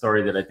tale is a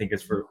story that I think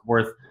is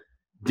worth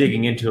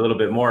digging into a little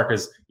bit more,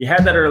 because you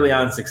had that early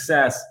on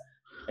success,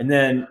 and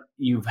then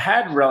you've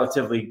had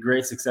relatively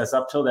great success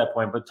up till that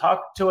point. But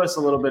talk to us a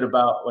little bit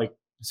about, like,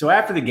 so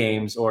after the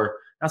games, or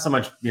not so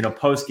much, you know,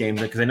 post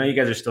games, because I know you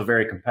guys are still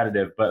very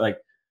competitive, but like,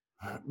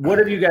 what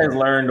have you guys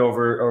learned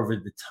over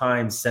the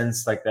time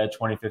since like that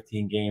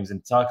 2015 games?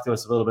 And talk to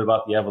us a little bit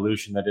about the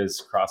evolution that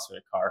is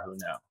CrossFit Karhu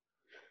now.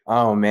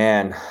 Oh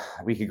man,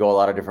 we could go a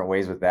lot of different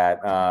ways with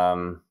that.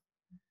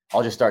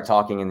 I'll just start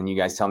talking, and then you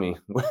guys tell me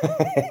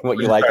what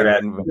you like.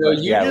 So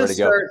you just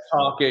start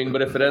talking,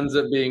 but if it ends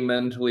up being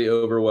mentally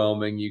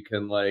overwhelming, you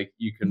can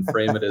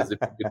frame it as if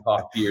you could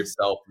talk to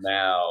yourself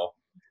now.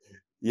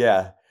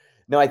 Yeah.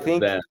 No, I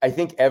think I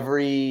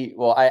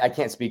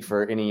can't speak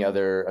for any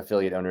other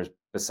affiliate owners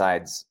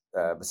besides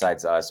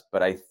us,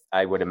 but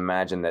I would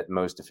imagine that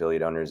most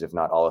affiliate owners, if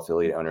not all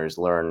affiliate owners,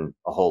 learn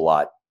a whole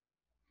lot.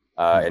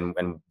 And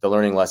the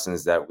learning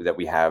lessons that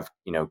we have,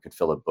 you know, could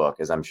fill a book,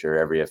 as I'm sure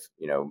every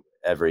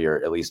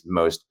or at least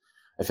most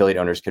affiliate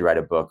owners could write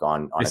a book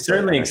on. They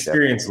certainly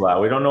experience a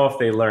lot. We don't know if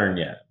they learn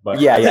yet, but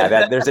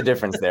yeah, there's a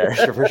difference there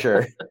for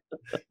sure.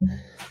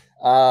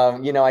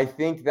 You know, I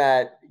think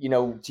that, you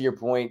know, to your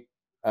point,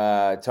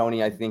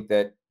 Tony, I think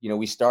that, you know,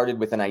 we started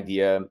with an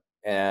idea,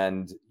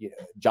 and you know,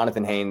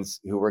 Jonathan Haynes,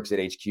 who works at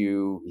HQ,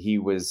 he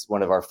was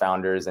one of our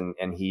founders, and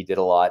he did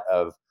a lot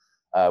of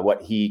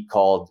what he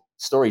called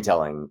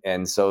storytelling.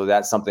 And so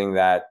that's something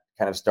that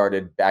kind of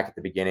started back at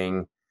the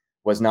beginning,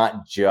 was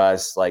not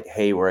just like,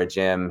 hey, we're a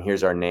gym,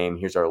 here's our name,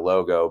 here's our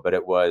logo, but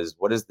it was,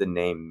 what does the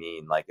name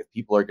mean? Like, if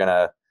people are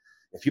gonna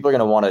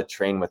want to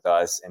train with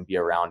us and be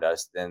around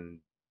us, then,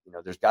 you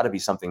know, there's got to be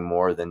something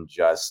more than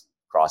just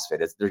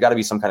CrossFit. There's got to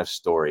be some kind of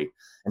story.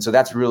 And so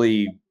that's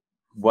really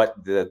what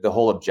the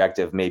whole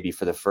objective, maybe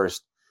for the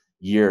first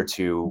year or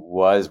two,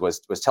 was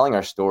telling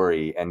our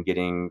story, and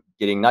getting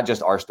not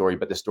just our story,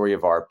 but the story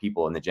of our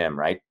people in the gym,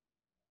 right?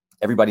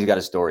 Everybody's got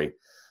a story.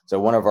 So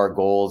one of our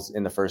goals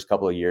in the first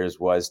couple of years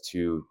was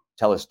to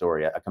tell a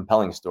story, a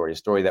compelling story, a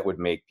story that would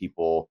make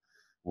people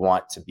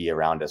want to be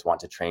around us, want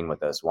to train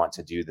with us, want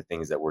to do the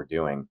things that we're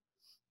doing.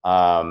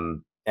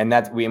 And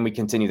we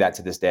continue that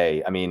to this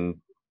day. I mean,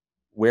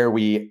 where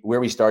we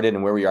started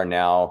and where we are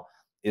now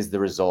is the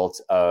result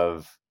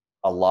of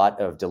a lot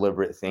of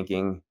deliberate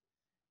thinking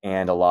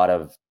and a lot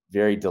of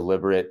very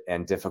deliberate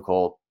and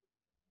difficult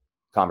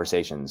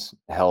conversations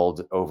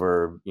held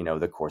over, you know,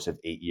 the course of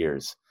 8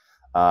 years.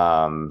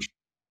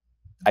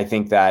 I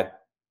think that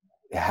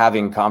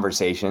having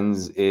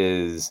conversations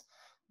is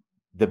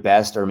the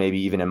best, or maybe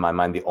even in my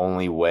mind, the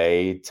only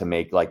way to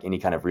make like any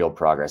kind of real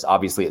progress.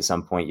 Obviously, at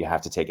some point you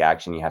have to take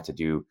action. You have to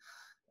do,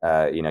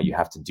 you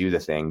have to do the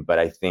thing. But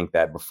I think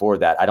that before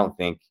that, I don't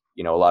think,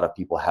 a lot of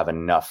people have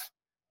enough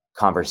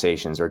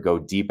conversations or go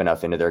deep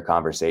enough into their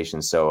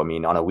conversations. So, I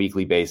mean, on a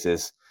weekly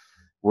basis,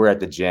 we're at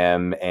the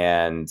gym,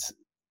 and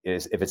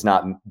if it's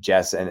not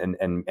Jess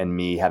and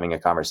me having a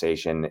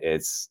conversation,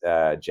 it's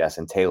Jess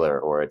and Taylor,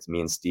 or it's me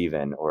and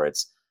Steven, or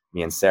it's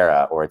me and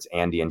Sarah, or it's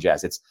Andy and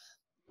Jess.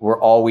 We're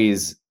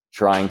always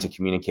trying to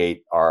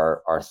communicate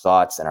our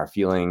thoughts and our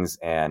feelings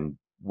and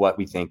what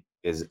we think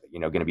is,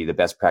 going to be the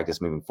best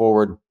practice moving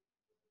forward.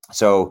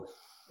 So,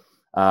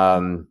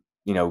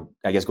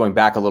 I guess going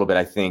back a little bit,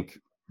 I think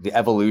the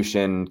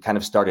evolution kind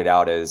of started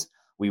out as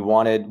we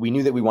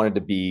knew that we wanted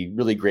to be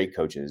really great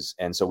coaches.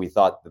 And so we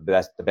thought the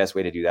best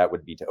way to do that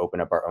would be to open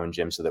up our own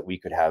gym so that we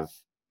could have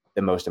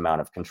the most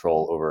amount of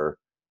control over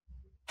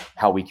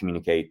how we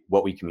communicate,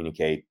 what we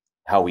communicate,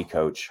 how we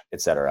coach,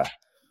 etc.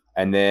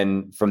 And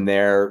then from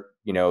there,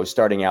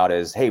 starting out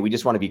as, hey, we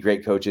just want to be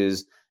great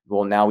coaches.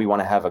 Well, now we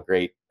want to have a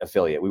great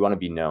affiliate. We want to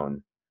be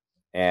known.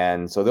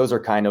 And so those are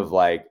kind of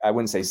like, I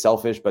wouldn't say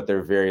selfish, but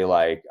they're very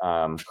like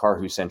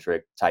Karhu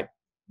centric type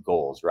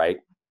goals, right?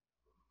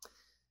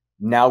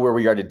 Now where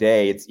we are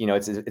today, it's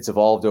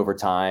evolved over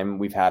time.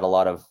 We've had a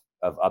lot of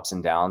ups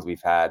and downs.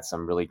 We've had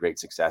some really great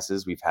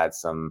successes. We've had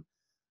some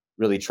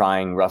really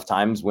trying rough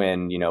times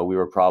when, we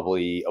were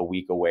probably a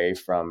week away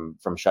from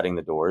shutting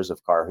the doors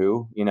of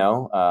Karhu,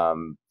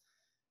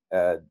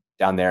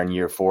 down there in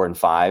year 4 and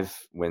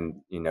 5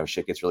 when,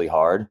 shit gets really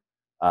hard.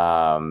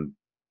 And,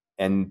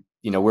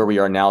 where we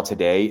are now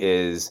today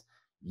is,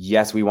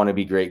 yes, we want to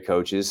be great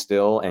coaches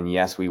still. And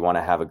yes, we want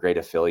to have a great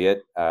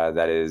affiliate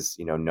that is,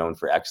 known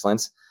for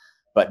excellence.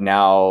 But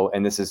now,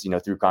 and this is,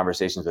 through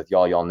conversations with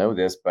y'all know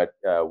this, but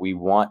we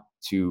want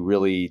to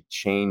really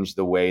change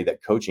the way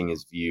that coaching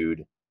is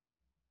viewed,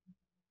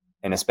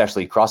 and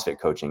especially CrossFit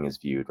coaching is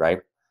viewed, right?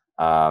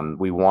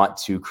 We want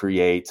to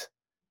create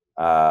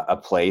a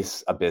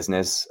place, a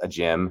business, a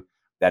gym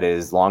that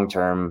is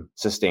long-term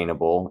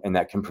sustainable and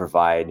that can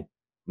provide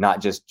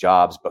not just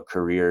jobs, but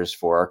careers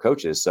for our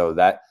coaches. So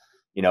that,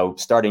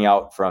 starting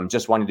out from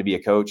just wanting to be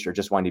a coach or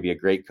just wanting to be a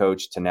great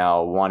coach to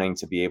now wanting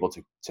to be able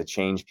to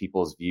change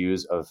people's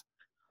views of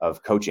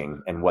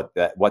coaching and what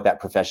that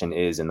profession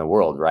is in the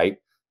world, right?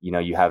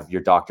 You have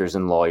your doctors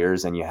and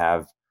lawyers, and you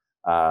have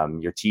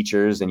your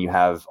teachers, and you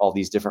have all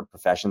these different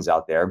professions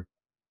out there,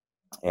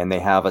 and they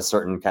have a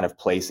certain kind of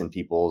place in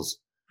people's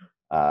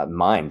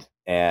mind.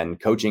 And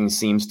coaching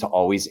seems to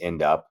always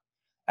end up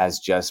as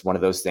just one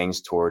of those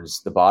things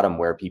towards the bottom,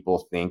 where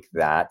people think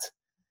that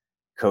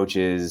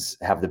coaches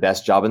have the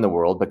best job in the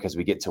world because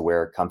we get to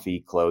wear comfy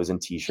clothes and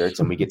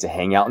t-shirts, and we get to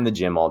hang out in the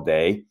gym all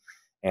day,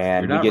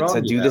 and we get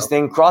to do this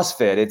thing,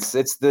 CrossFit. It's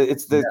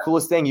the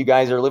coolest thing. You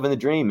guys are living the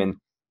dream. And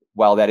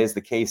while that is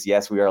the case,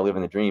 yes, we are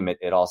living the dream.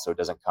 It also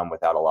doesn't come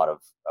without a lot of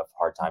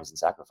hard times and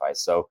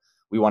sacrifice. So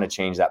we want to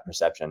change that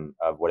perception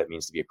of what it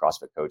means to be a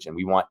CrossFit coach. And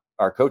we want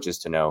our coaches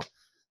to know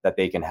that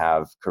they can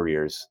have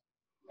careers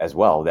as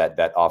well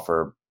that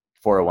offer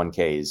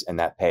 401ks and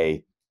that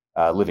pay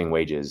living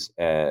wages,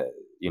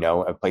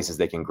 places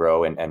they can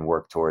grow and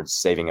work towards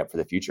saving up for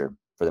the future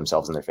for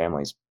themselves and their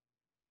families.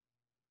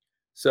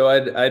 So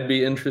I'd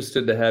be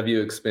interested to have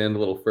you expand a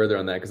little further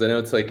on that, because I know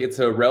it's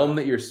a realm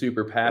that you're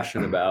super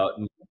passionate about.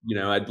 And,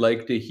 I'd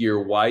like to hear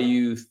why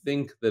you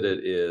think that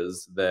it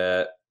is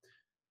that,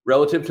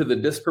 relative to the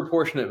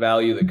disproportionate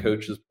value that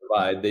coaches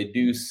provide, they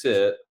do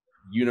sit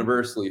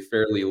universally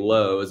fairly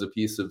low as a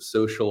piece of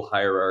social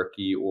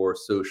hierarchy or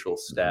social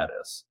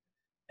status.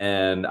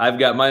 And I've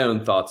got my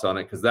own thoughts on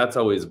it because that's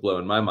always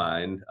blown my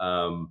mind.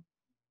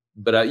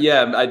 But I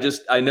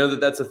know that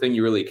that's a thing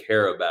you really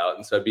care about.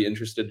 And so I'd be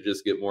interested to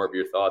just get more of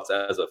your thoughts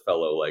as a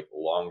fellow, like,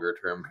 longer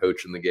term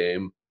coach in the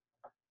game.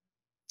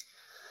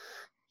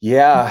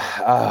 Yeah.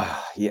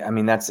 I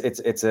mean, it's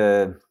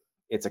a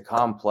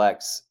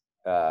complex,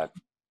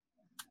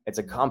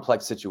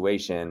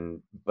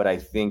 situation, but I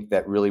think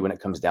that really when it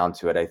comes down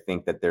to it, I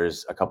think that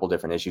there's a couple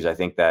different issues. I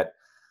think that,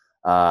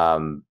 I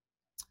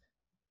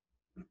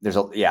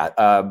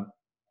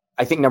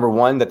think number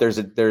one, that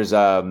there's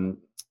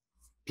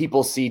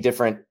people see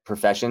different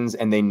professions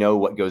and they know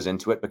what goes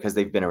into it because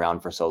they've been around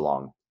for so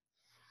long.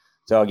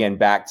 So again,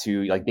 back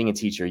to like being a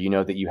teacher,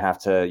 that you have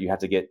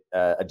to get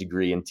a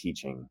degree in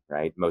teaching,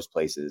 right? Most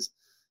places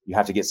you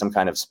have to get some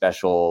kind of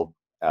special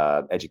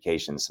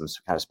education, some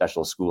kind of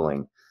special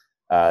schooling.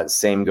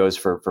 Same goes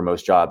for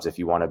most jobs. If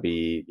you want to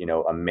be,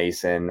 a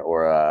mason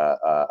or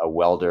a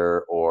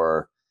welder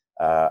or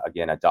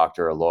again, a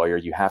doctor, a lawyer,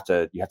 you have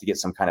to get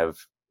some kind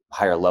of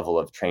higher level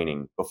of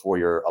training before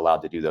you're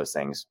allowed to do those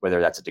things,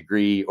 whether that's a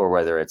degree or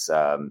whether it's,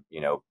 a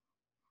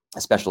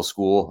special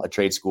school, a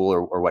trade school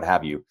or what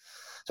have you.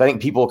 So I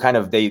think people kind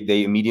of,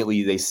 they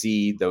immediately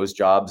see those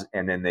jobs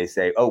and then they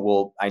say, oh,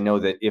 well, I know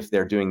that if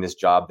they're doing this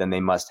job, then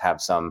they must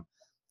have some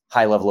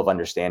high level of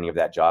understanding of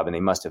that job. And they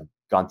must have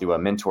gone through a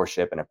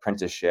mentorship, an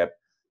apprenticeship,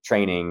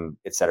 training,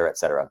 et cetera, et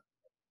cetera.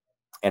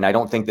 And I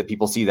don't think that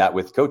people see that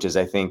with coaches.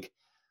 I think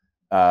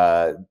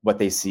what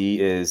they see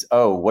is,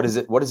 oh, what does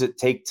it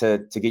take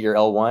to get your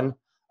L1?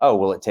 Oh,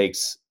 well, it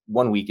takes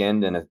one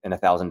weekend and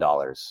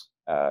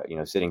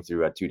 $1,000, sitting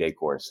through a 2-day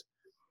course.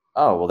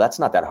 Oh, well, that's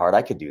not that hard.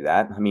 I could do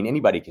that. I mean,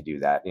 anybody could do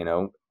that,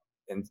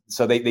 And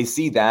so they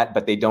see that,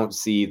 but they don't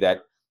see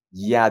that.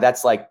 Yeah,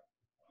 that's like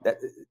that.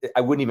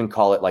 I wouldn't even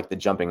call it like the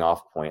jumping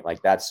off point.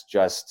 Like that's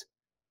just,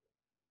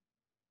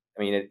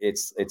 I mean,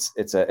 it's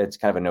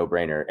kind of a no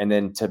brainer. And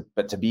then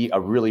to be a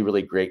really,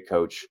 really great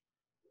coach,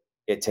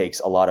 it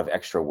takes a lot of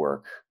extra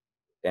work.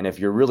 And if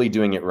you're really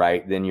doing it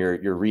right, then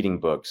you're reading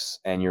books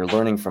and you're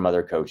learning from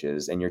other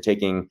coaches and you're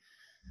taking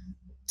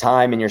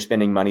time and you're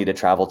spending money to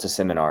travel to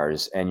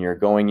seminars and you're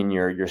going and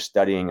you're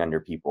studying under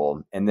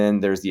people. And then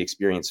there's the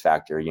experience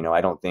factor.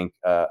 I don't think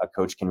a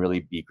coach can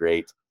really be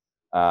great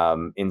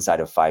inside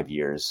of 5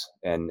 years,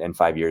 and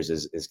 5 years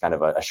is kind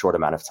of a short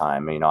amount of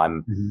time.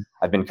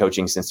 I've been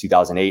coaching since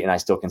 2008, and I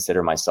still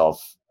consider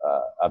myself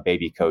a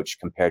baby coach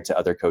compared to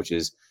other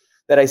coaches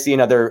that I see in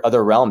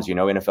other realms.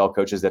 NFL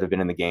coaches that have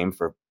been in the game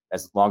for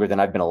as longer than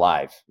I've been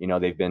alive.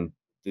 They've been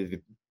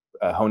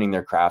honing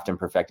their craft and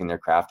perfecting their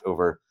craft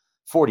over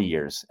 40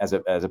 years as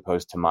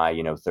opposed to my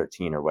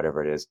 13 or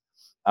whatever it is.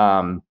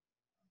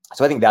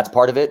 So I think that's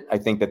part of it. I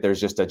think that there's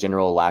just a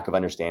general lack of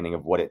understanding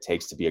of what it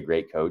takes to be a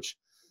great coach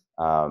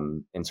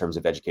in terms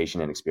of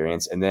education and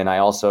experience. And then I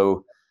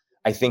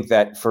think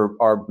that for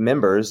our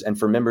members and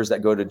for members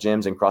that go to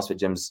gyms and CrossFit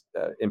gyms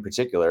in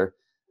particular,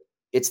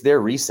 it's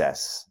their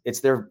recess. It's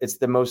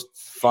the most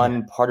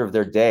fun part of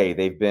their day.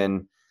 They've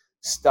been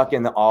stuck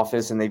in the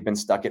office and they've been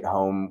stuck at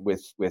home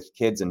with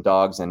kids and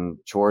dogs and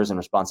chores and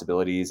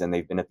responsibilities. And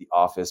they've been at the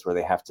office where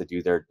they have to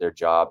do their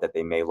job that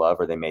they may love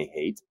or they may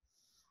hate.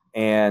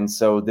 And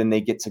so then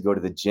they get to go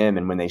to the gym.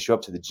 And when they show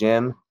up to the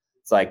gym,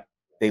 it's like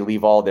they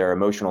leave all their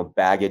emotional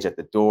baggage at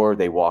the door.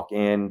 They walk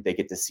in, they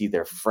get to see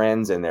their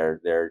friends and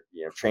their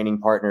training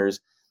partners.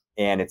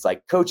 And it's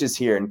like, coach is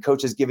here and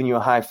coach is giving you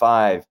a high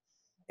five.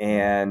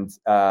 And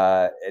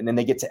then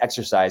they get to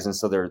exercise. And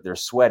so they're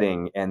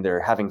sweating and they're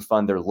having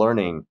fun. They're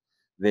learning.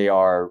 They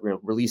are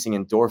releasing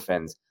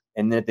endorphins.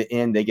 And then at the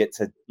end, they get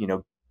to,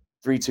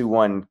 3, 2,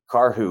 1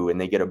 Karhu, and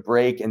they get a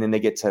break. And then they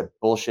get to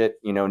bullshit,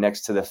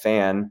 next to the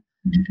fan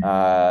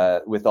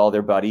with all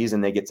their buddies,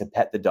 and they get to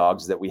pet the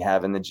dogs that we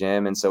have in the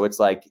gym. And so it's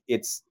like,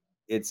 it's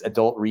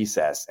adult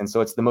recess. And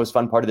so it's the most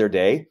fun part of their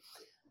day.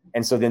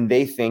 And so then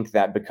they think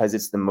that because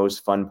it's the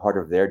most fun part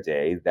of their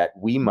day, that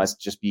we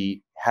must just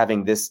be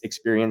having this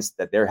experience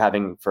that they're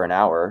having for an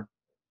hour.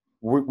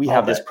 We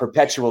have this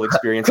perpetual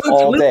experience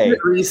all day.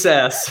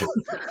 Recess.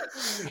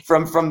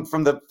 from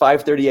the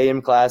 5:30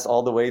 a.m. class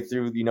all the way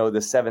through, the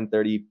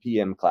 7:30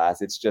 p.m.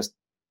 class. It's just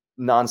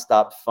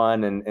nonstop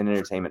fun and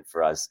entertainment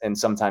for us. And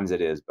sometimes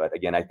it is. But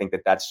again, I think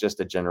that that's just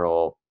the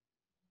general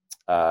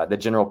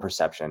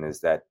perception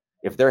is that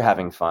if they're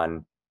having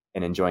fun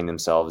and enjoying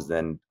themselves,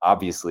 then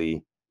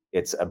obviously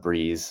it's a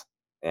breeze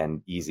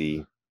and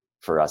easy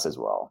for us as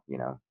well,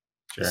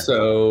 Sure.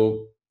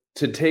 So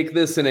to take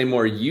this in a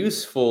more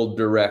useful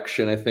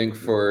direction, I think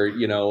for,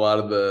 a lot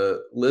of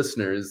the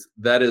listeners,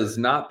 that is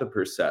not the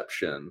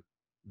perception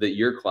that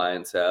your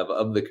clients have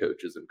of the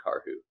coaches in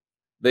Karhu.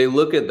 They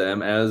look at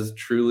them as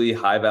truly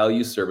high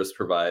value service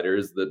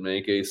providers that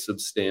make a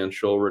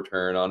substantial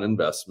return on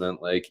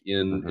investment, like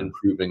in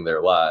improving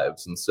their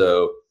lives. And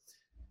so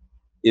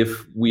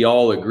if we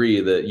all agree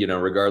that,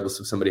 regardless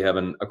of somebody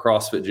having a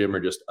CrossFit gym or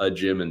just a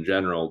gym in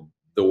general,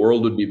 the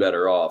world would be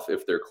better off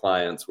if their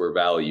clients were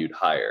valued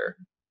higher,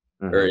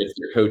 or if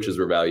their coaches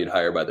were valued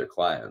higher by their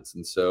clients.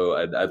 And so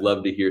I'd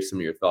love to hear some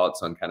of your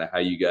thoughts on kind of how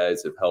you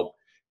guys have helped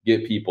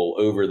get people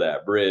over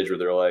that bridge where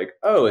they're like,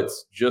 oh,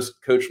 it's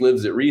just coach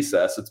lives at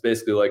recess. It's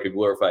basically like a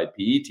glorified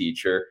PE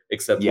teacher,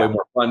 except way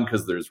more fun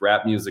because there's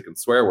rap music and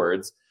swear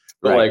words.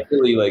 But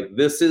really,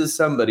 this is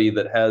somebody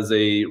that has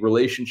a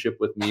relationship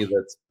with me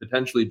that's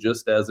potentially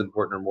just as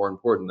important or more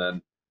important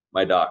than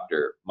my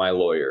doctor, my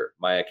lawyer,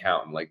 my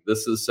accountant.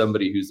 This is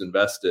somebody who's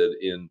invested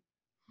in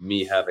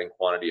me having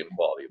quantity and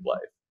quality of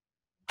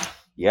life.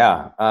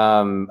 Yeah.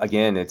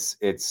 Again,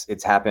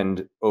 it's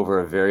happened over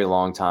a very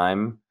long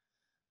time.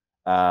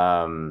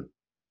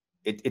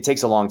 It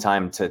takes a long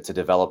time to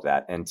develop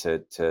that and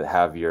to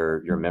have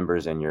your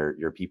members and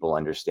your people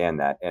understand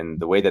that. And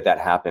the way that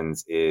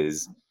happens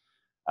is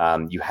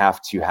you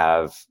have to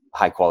have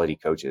high quality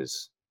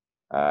coaches,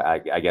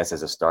 I guess,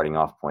 as a starting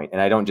off point.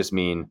 And I don't just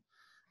mean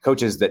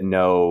coaches that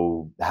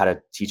know how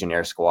to teach an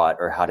air squat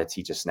or how to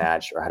teach a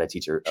snatch or how to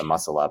teach a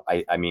muscle up.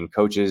 I mean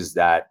coaches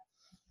that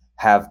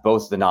have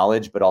both the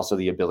knowledge, but also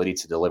the ability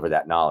to deliver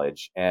that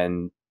knowledge.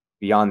 And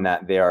beyond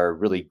that, they are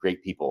really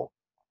great people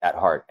at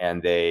heart,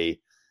 and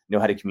they know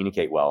how to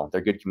communicate well.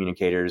 They're good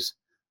communicators,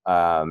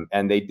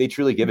 and they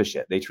truly give a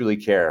shit. They truly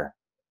care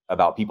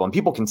about people, and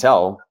people can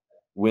tell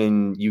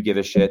when you give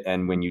a shit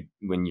and when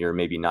you're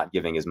maybe not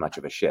giving as much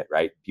of a shit,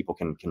 right? People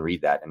can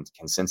read that and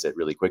can sense it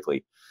really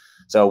quickly.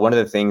 So one of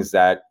the things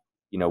that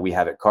we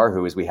have at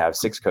Karhu is we have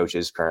 6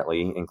 coaches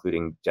currently,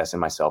 including Jess and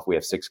myself. We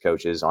have 6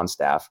 coaches on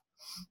staff,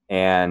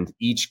 and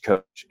each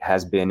coach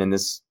has been in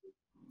this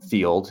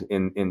field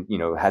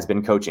has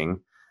been coaching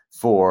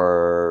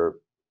for,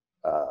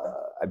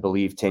 I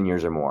believe, 10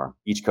 years or more.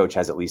 Each coach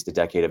has at least a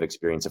decade of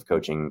experience of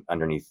coaching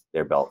underneath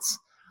their belts.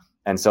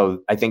 And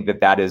so I think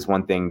that is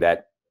one thing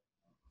that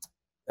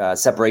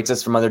separates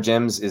us from other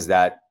gyms, is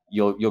that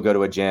you'll go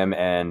to a gym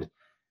and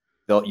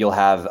you'll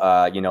have,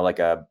 like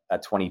a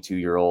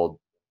 22-year-old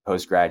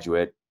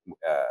postgraduate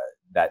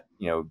that,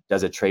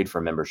 does a trade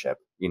for membership.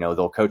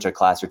 They'll coach a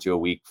class or two a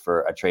week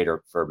for a trade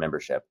or for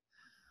membership.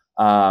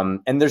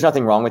 And there's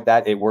nothing wrong with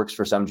that. It works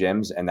for some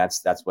gyms, and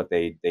that's what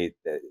they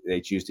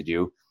choose to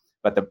do.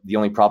 But the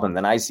only problem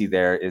that I see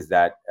there is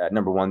that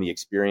number one, the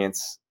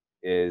experience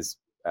is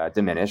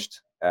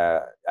diminished.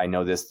 I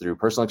know this through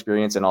personal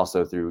experience and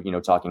also through,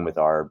 talking with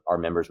our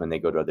members when they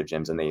go to other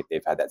gyms and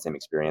they've had that same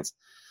experience.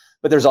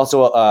 But there's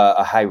also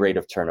a high rate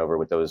of turnover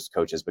with those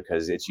coaches,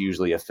 because it's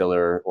usually a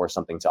filler or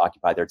something to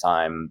occupy their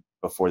time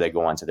before they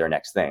go on to their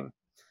next thing.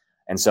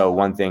 And so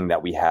one thing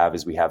that we have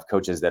is we have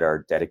coaches that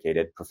are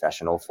dedicated,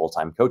 professional,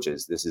 full-time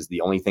coaches. This is the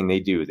only thing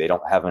they do. They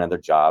don't have another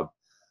job.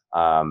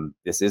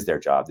 This is their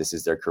job. This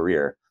is their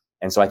career.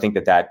 And so I think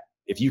that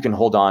if you can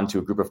hold on to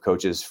a group of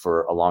coaches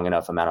for a long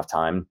enough amount of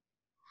time,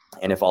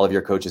 and if all of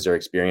your coaches are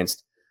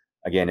experienced,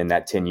 again, in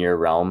that 10-year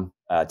realm,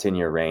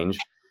 10-year range,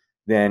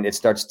 then it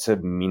starts to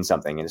mean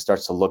something, and it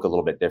starts to look a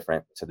little bit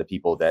different to the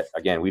people that,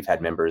 again, we've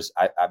had members.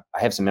 I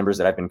have some members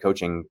that I've been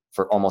coaching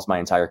for almost my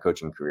entire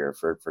coaching career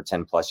for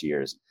 10 plus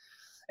years.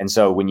 And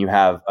so when you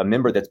have a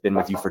member that's been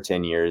with you for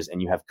 10 years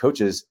and you have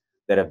coaches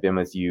that have been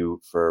with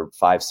you for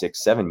 5,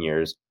 6, 7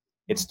 years,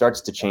 it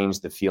starts to change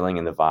the feeling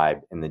and the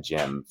vibe in the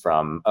gym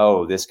from,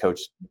 oh, this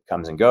coach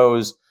comes and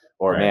goes,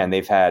 or man,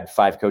 they've had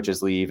 5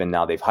 coaches leave and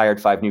now they've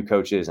hired 5 new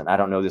coaches and I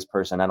don't know this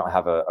person. I don't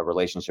have a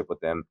relationship with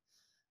them.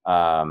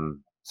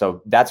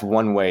 So that's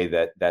one way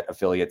that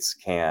affiliates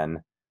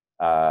can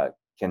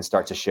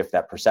start to shift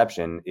that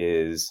perception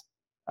is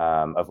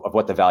of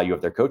what the value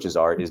of their coaches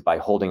are, is by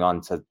holding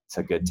on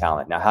to good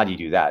talent. Now, how do you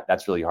do that?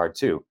 That's really hard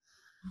too.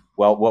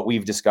 Well, what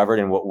we've discovered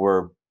and what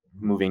we're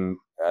moving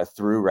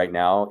through right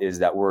now is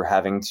that we're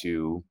having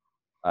to,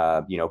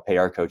 pay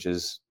our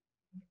coaches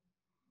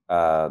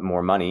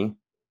more money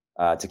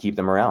to keep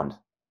them around.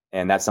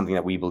 And that's something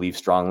that we believe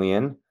strongly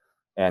in.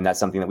 And that's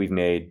something that we've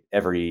made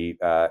every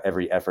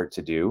effort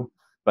to do.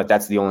 But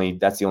that's the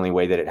only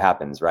way that it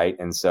happens, right?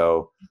 And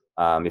so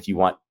if you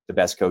want the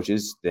best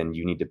coaches, then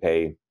you need to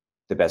pay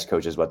the best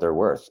coaches what they're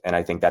worth. And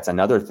I think that's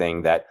another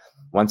thing that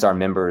once our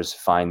members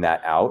find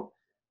that out,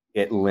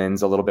 it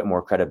lends a little bit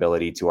more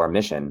credibility to our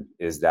mission,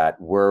 is that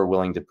we're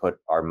willing to put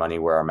our money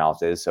where our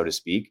mouth is, so to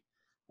speak.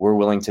 We're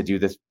willing to do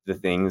the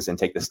things and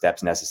take the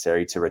steps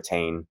necessary to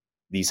retain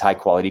these high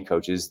quality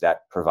coaches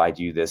that provide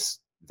you this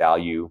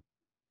value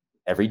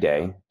every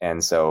day.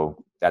 And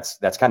so that's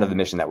kind of the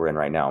mission that we're in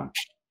right now.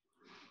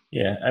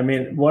 Yeah. I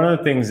mean, one of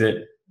the things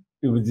that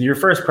your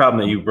first problem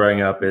that you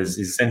bring up is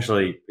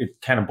essentially, it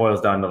kind of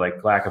boils down to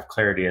like lack of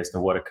clarity as to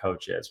what a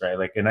coach is, right?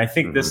 Like, and I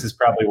think this is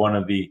probably one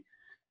of the,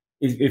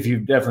 if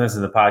you've definitely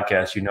listened to the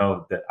podcast, you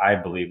know that I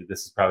believe that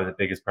this is probably the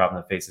biggest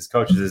problem that faces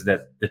coaches, is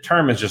that the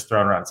term is just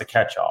thrown around. It's a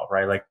catch-all,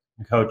 right? Like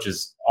coach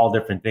is all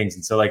different things.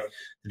 And so like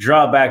to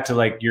draw back to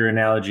like your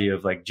analogy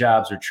of like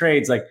jobs or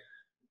trades, like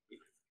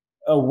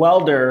a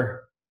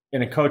welder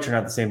and a coach are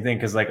not the same thing,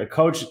 because like a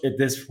coach at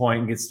this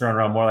point gets thrown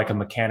around more like a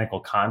mechanical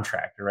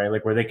contractor, right?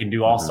 Like where they can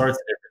do all sorts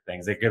of different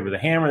things. They can with a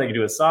hammer, they can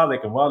do a saw, they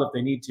can weld if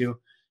they need to,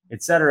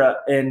 etc.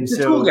 And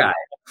so, tool guy.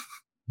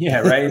 Yeah,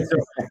 right. And so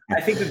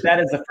I think that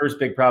is the first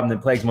big problem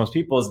that plagues most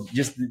people, is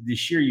just the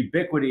sheer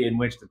ubiquity in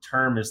which the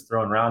term is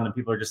thrown around, and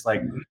people are just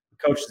like, the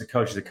coach is a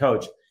coach is a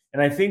coach.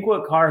 And I think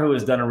what Karhu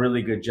has done a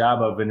really good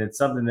job of, and it's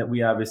something that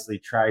we obviously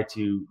try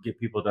to get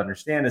people to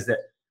understand, is that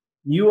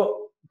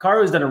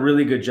Karhu has done a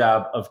really good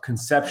job of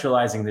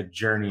conceptualizing the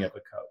journey of a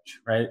coach,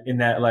 right? In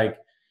that, like,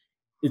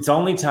 it's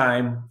only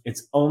time,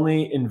 it's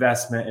only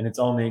investment, and it's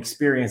only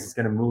experience that's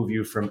going to move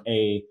you from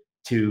A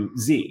to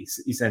Z,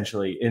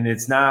 essentially. And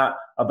it's not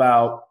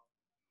about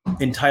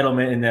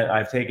entitlement in that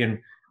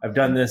I've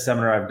done this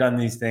seminar, I've done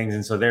these things,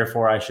 and so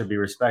therefore I should be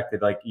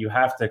respected. Like, you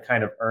have to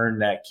kind of earn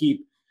that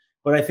keep.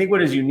 But I think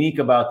what is unique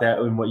about that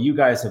and what you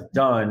guys have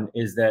done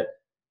is that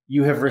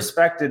you have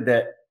respected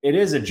that it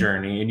is a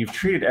journey, and you've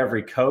treated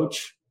every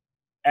coach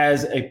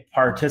as a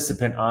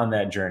participant on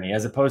that journey,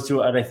 as opposed to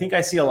what I think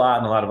I see a lot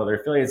in a lot of other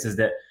affiliates, is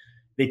that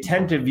they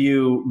tend to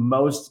view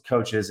most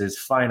coaches as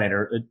finite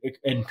or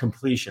in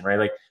completion, right?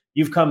 Like,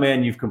 you've come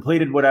in, you've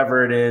completed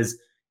whatever it is.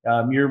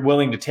 You're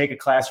willing to take a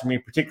class from me,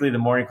 particularly the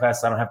morning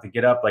class. So I don't have to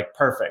get up. Like,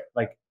 perfect.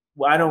 Like,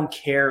 I don't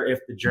care if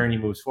the journey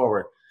moves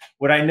forward.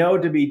 What I know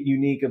to be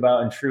unique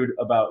about and true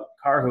about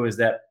Karhu is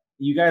that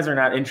you guys are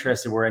not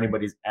interested where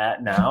anybody's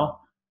at now.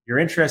 You're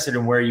interested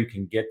in where you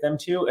can get them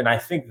to. And I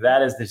think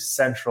that is the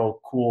central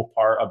cool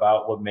part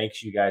about what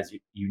makes you guys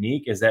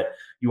unique, is that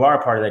you are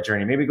a part of that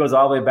journey. Maybe it goes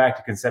all the way back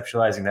to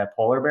conceptualizing that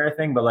polar bear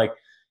thing. But like,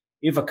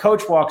 if a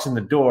coach walks in the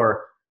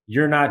door,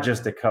 you're not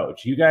just a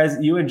coach.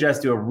 You and Jess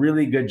do a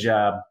really good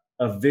job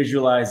of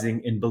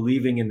visualizing and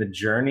believing in the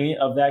journey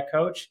of that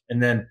coach,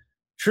 and then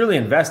truly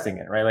investing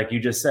in it, right? Like you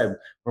just said,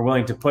 we're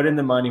willing to put in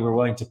the money, we're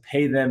willing to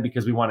pay them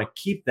because we want to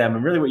keep them.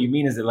 And really what you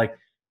mean is that, like,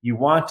 you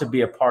want to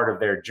be a part of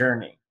their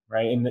journey,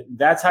 right? And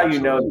that's how you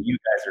know that you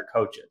guys are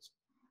coaches.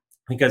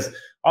 Because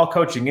all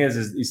coaching is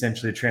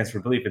essentially a transfer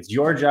of belief. It's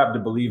your job to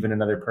believe in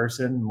another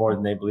person more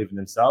than they believe in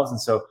themselves.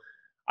 And so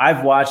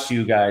I've watched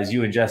you guys,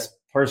 you and Jess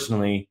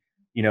personally,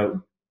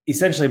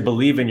 essentially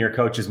believe in your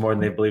coaches more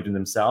than they believed in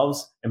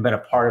themselves and been a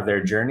part of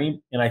their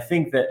journey. And I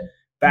think that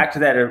back to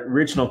that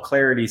original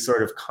clarity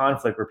sort of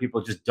conflict where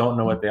people just don't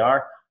know what they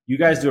are, you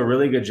guys do a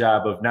really good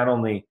job of not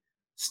only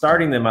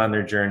starting them on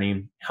their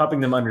journey, helping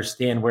them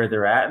understand where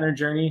they're at in their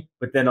journey,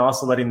 but then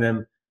also letting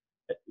them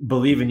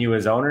believe in you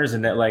as owners,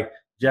 and that like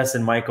Jess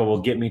and Michael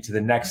will get me to the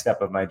next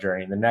step of my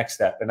journey, the next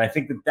step. And I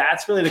think that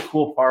that's really the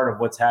cool part of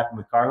what's happened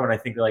with Karhu. And I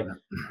think that, like,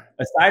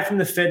 aside from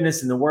the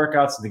fitness and the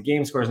workouts and the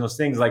game scores and those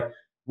things, like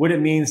what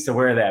it means to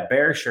wear that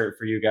bear shirt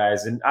for you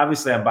guys. And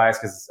obviously I'm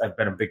biased because I've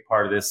been a big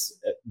part of this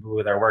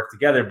with our work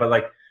together, but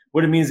like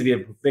what it means to be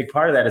a big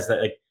part of that is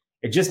that like,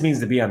 it just means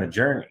to be on the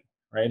journey.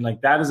 Right. And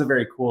like, that is a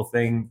very cool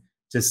thing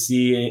to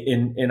see.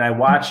 And I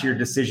watch your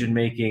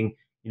decision-making,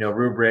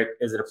 rubric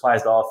as it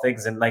applies to all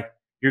things. And like,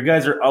 you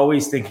guys are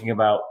always thinking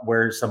about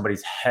where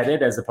somebody's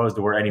headed as opposed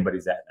to where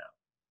anybody's at now.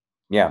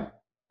 Yeah,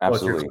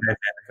 absolutely.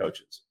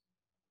 Coaches.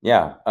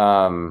 Yeah.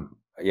 I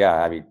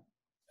mean,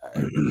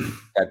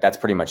 that's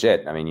pretty much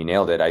it. I mean, you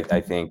nailed it.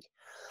 I think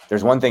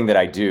there's one thing that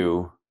I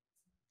do.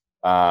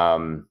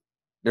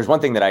 There's one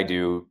thing that I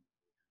do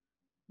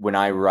when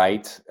I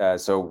write.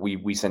 So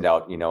we send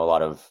out, a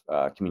lot of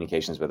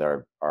communications with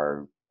our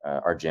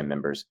gym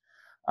members,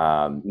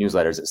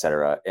 newsletters,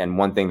 etc. And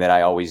one thing that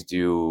I always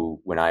do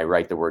when I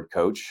write the word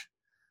coach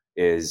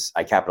is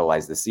I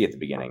capitalize the C at the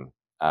beginning,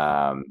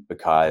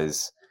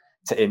 because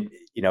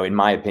in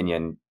my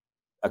opinion,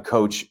 a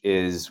coach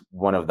is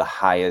one of the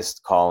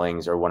highest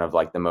callings, or one of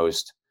like the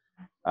most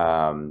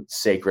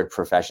sacred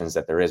professions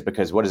that there is,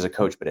 because what is a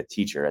coach but a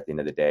teacher at the end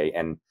of the day?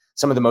 And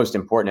some of the most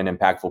important and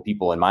impactful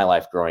people in my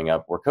life growing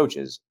up were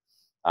coaches.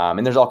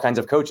 And there's all kinds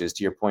of coaches,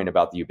 to your point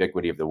about the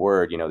ubiquity of the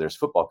word. There's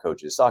football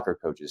coaches, soccer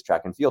coaches,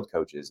 track and field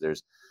coaches,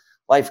 there's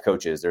life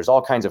coaches, there's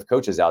all kinds of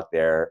coaches out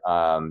there.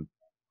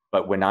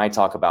 But when I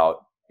talk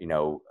about,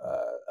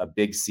 a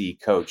big C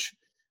coach,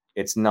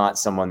 it's not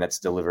someone that's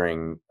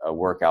delivering a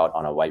workout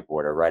on a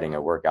whiteboard or writing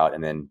a workout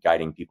and then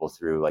guiding people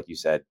through, like you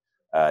said,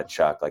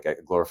 Chuck, like a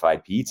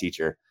glorified PE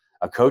teacher.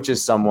 A coach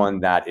is someone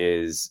that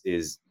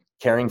is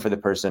caring for the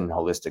person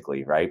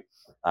holistically, right?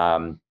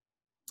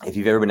 If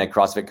you've ever been a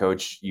CrossFit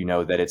coach, you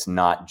know that it's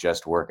not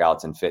just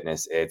workouts and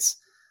fitness. It's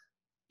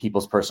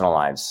people's personal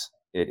lives.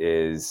 It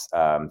is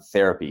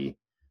therapy.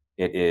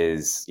 It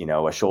is,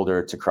 a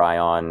shoulder to cry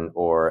on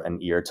or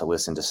an ear to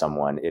listen to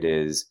someone. It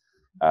is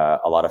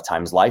a lot of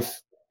times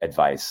life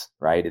advice,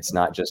 right? It's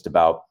not just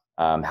about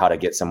how to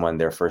get someone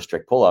their first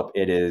strict pull-up.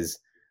 It is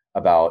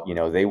about,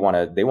 they want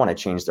to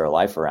change their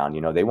life around.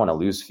 They want to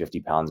lose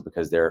 50 pounds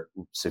because they're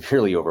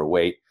severely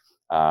overweight.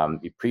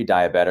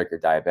 Pre-diabetic or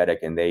diabetic,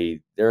 and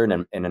they're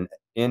in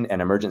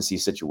an emergency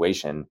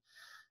situation.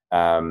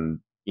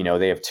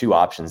 They have two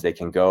options. They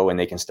can go and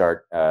they can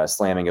start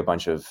slamming a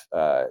bunch of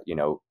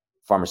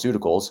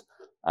pharmaceuticals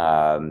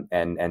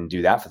and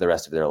do that for the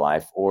rest of their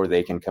life, or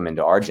they can come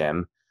into our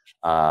gym,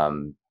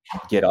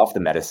 get off the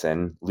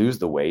medicine, lose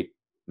the weight,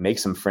 make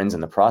some friends in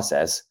the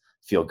process,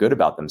 feel good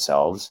about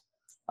themselves.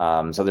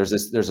 So there's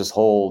this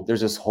whole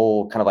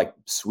kind of like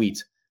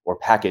suite or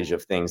package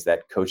of things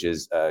that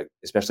coaches,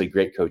 especially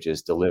great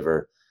coaches,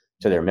 deliver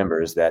to their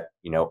members that,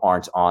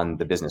 aren't on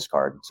the business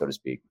card, so to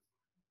speak.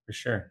 For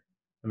sure.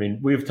 I mean,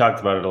 we've talked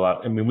about it a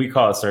lot. I mean, we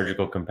call it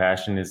surgical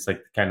compassion. It's like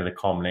kind of the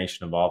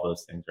culmination of all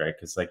those things, right?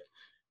 Because like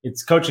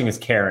coaching is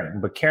caring,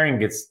 but caring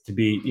gets to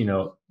be,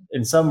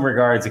 in some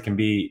regards, it can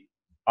be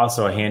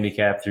also a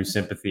handicap through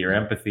sympathy or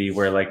empathy,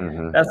 where like,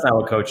 that's not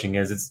what coaching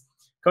is.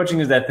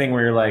 Coaching is that thing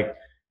where you're like,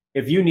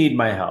 if you need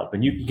my help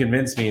and you can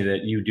convince me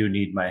that you do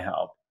need my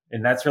help.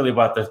 And that's really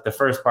about the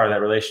first part of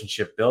that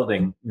relationship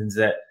building, is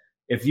that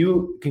if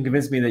you can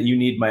convince me that you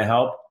need my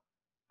help,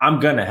 I'm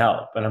going to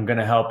help, and I'm going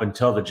to help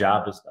until the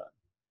job is done.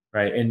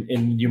 Right.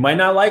 And you might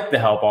not like the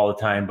help all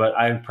the time, but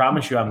I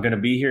promise you, I'm going to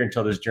be here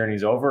until this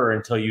journey's over, or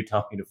until you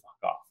tell me to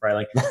fuck off. Right.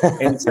 Like,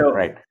 and so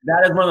right.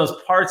 That is one of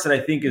those parts that I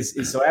think is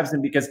so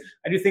absent, because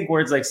I do think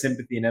words like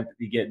sympathy and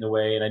empathy get in the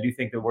way. And I do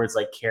think that words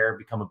like care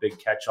become a big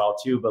catch-all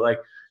too, but like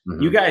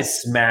you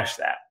guys smash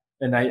that.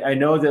 And I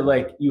know that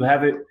like you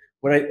have it.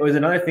 Was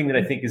another thing that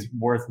I think is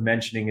worth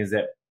mentioning is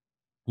that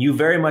you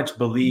very much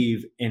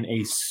believe in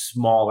a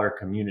smaller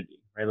community,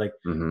 right? Like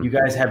you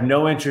guys have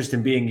no interest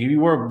in being, you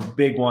were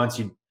big once,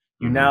 you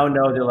now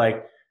know that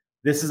like,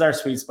 this is our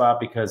sweet spot,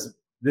 because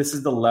this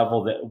is the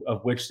level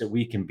of which that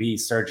we can be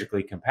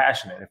surgically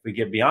compassionate. If we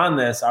get beyond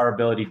this, our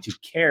ability to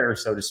care,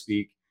 so to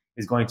speak,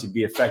 is going to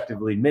be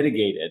effectively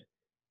mitigated.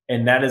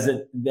 And that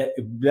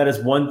is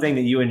one thing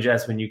that you and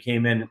Jess, when you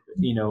came in,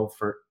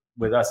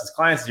 with us as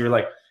clients, you were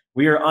like,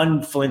 we are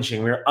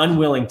unflinching. We're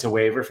unwilling to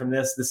waver from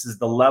this. This is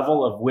the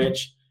level of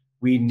which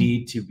we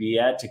need to be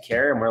at to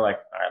care. And we're like,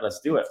 all right,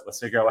 let's do it. Let's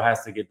figure out what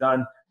has to get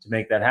done to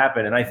make that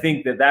happen. And I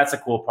think that that's a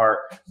cool part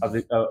of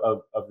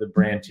the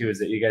brand too, is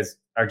that you guys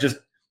are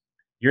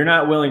you're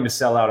not willing to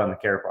sell out on the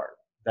care part.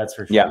 That's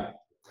for sure. Yeah.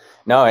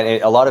 No,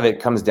 and a lot of it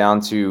comes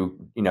down to,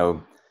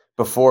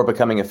 before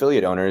becoming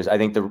affiliate owners, I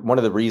think one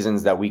of the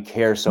reasons that we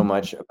care so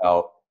much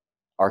about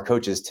our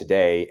coaches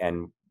today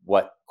and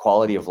what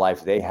quality of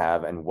life they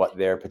have and what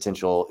their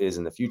potential is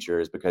in the future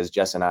is because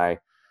Jess and I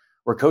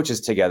were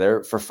coaches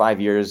together for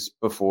 5 years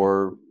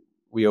before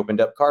we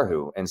opened up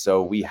Karhu. And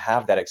so we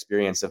have that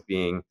experience of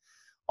being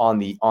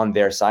on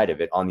their side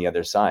of it, on the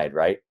other side,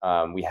 right?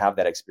 We have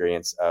that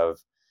experience of,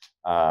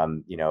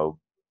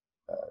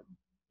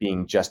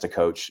 being just a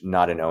coach,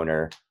 not an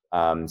owner,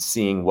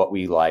 seeing what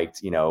we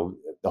liked.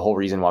 The whole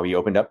reason why we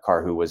opened up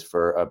Karhu was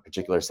for a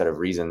particular set of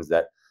reasons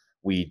that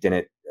we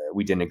didn't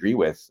agree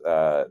with.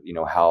 How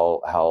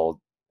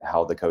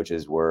the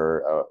coaches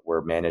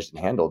were managed and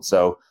handled.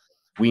 So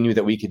we knew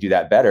that we could do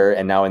that better.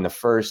 And now in the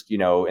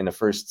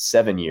first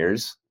 7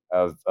 years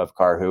of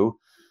Karhu,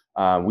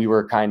 we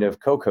were kind of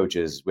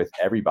co-coaches with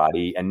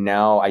everybody. And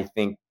now I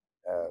think,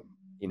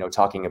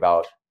 talking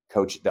about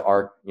the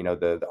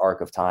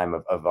arc of time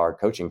of our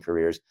coaching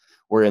careers,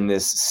 we're in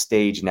this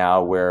stage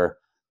now where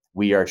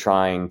we are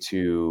trying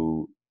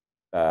to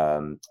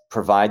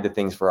provide the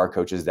things for our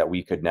coaches that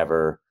we could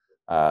never,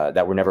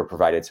 that were never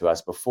provided to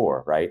us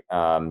before. Right.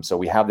 So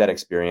we have that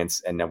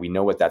experience and now we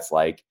know what that's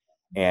like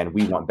and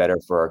we want better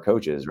for our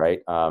coaches.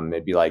 Right.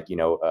 It'd be like,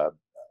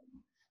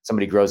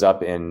 somebody grows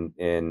up in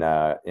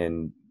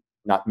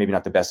maybe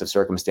not the best of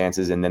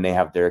circumstances, and then they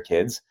have their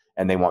kids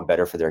and they want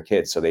better for their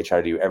kids. So they try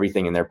to do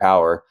everything in their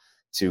power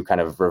to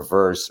kind of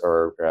reverse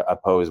or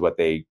oppose what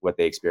they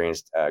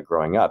experienced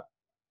growing up.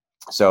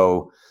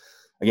 So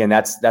again,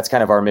 that's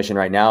kind of our mission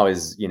right now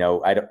is,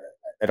 I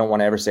don't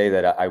want to ever say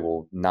that I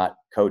will not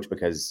coach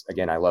because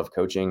again, I love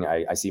coaching.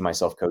 I see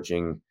myself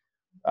coaching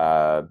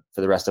for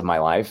the rest of my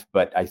life,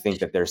 but I think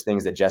that there's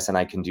things that Jess and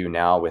I can do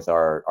now with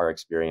our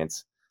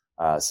experience,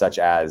 such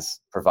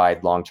as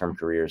provide long-term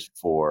careers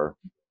for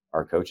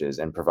our coaches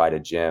and provide a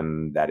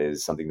gym that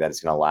is something that is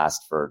going to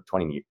last for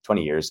 20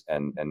 years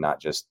and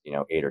not just,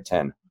 8 or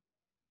 10.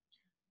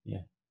 Yeah.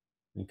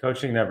 And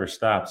coaching never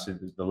stops.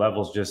 The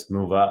levels just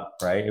move up,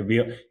 right? It'd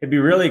be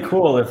really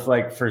cool if,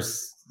 like, for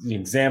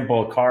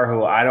example,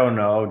 Karhu, I don't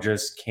know,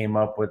 just came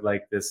up with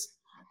like this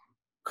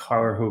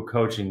Karhu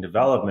coaching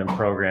development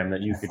program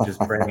that you could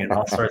just bring in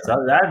all sorts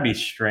of, that'd be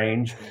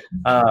strange.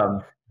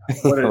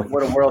 What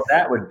a world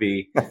that would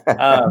be.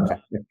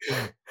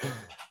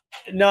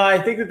 No,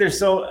 I think that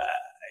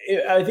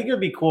I think it would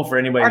be cool for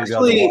anybody to be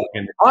able to walk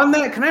in. On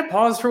that, can I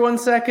pause for 1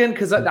 second?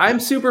 Because I'm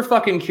super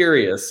fucking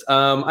curious.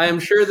 I am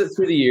sure that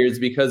through the years,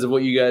 because of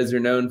what you guys are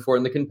known for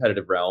in the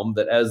competitive realm,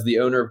 that as the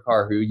owner of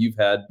Karhu, you've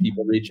had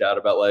people reach out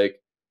about like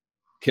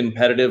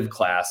competitive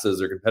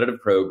classes or competitive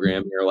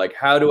program. You're like,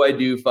 how do I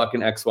do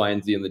fucking X, Y,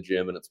 and Z in the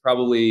gym? And it's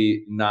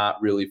probably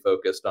not really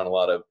focused on a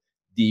lot of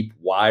deep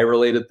why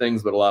related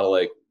things, but a lot of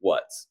like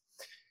what's.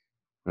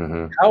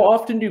 Mm-hmm. How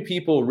often do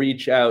people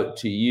reach out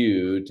to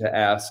you to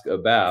ask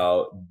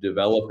about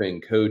developing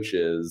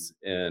coaches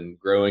and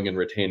growing and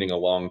retaining a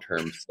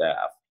long-term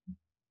staff?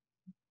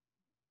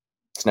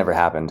 It's never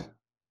happened.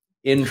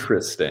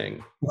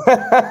 Interesting.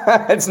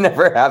 It's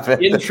never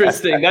happened.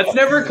 Interesting. That's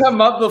never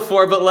come up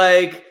before, but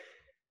like,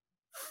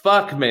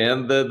 fuck,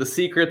 man, the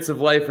secrets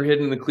of life are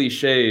hidden in the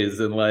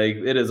cliches, and like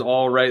it is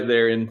all right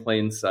there in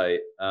plain sight.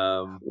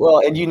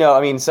 Well,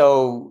 and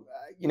so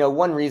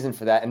one reason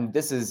for that, and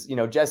this is,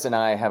 Jess and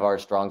I have our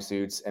strong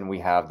suits and we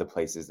have the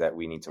places that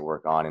we need to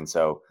work on. And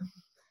so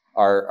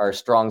our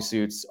strong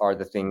suits are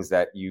the things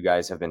that you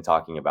guys have been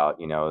talking about,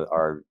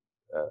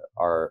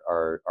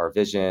 our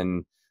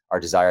vision, our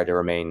desire to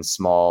remain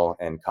small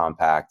and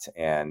compact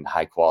and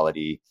high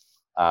quality,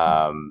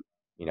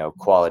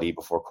 quality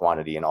before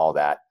quantity and all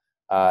that.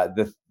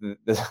 The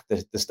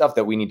stuff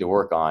that we need to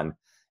work on,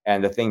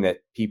 and the thing that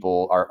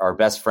people, our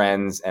best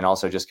friends and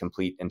also just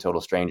complete and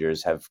total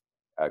strangers have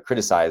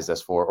criticized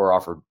us for or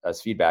offered us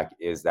feedback,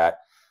 is that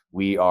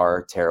we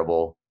are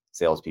terrible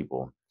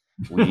salespeople.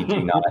 We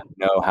do not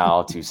know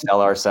how to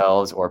sell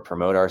ourselves or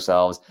promote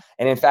ourselves.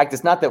 And in fact,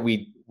 it's not that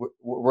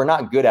we're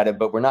not good at it,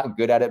 but we're not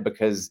good at it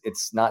because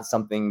it's not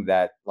something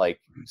that like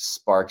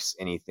sparks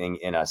anything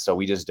in us. So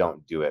we just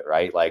don't do it,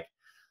 right? Like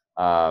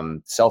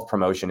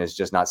self-promotion is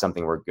just not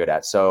something we're good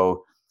at.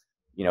 So,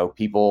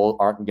 people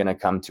aren't going to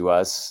come to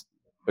us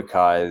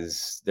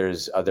because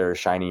there's other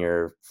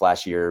shinier,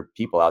 flashier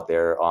people out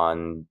there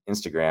on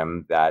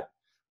Instagram that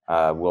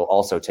will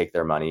also take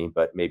their money,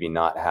 but maybe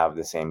not have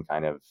the same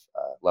kind of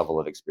level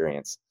of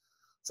experience.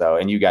 So,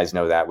 and you guys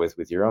know that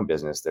with your own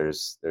business,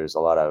 there's a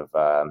lot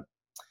of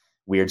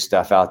weird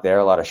stuff out there,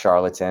 a lot of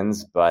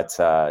charlatans, but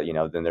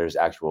then there's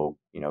actual,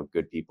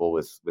 good people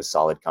with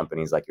solid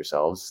companies like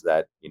yourselves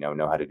that,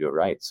 know how to do it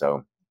right.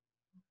 So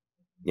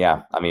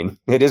yeah, I mean,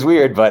 it is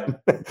weird, but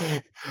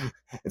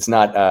it's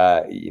not,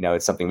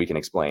 it's something we can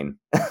explain.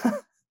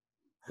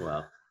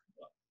 Wow.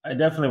 I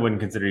definitely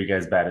wouldn't consider you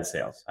guys bad at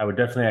sales. I would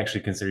definitely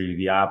actually consider you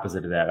the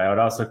opposite of that. I would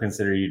also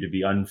consider you to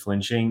be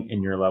unflinching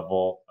in your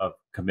level of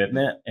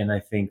commitment. And I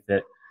think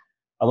that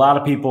a lot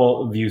of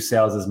people view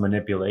sales as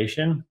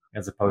manipulation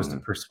as opposed to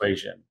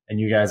persuasion. And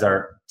you guys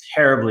are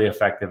terribly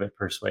effective at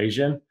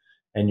persuasion.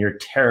 and you're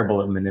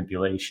terrible at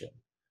manipulation.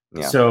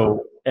 Yeah.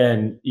 So,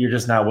 and you're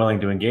just not willing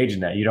to engage in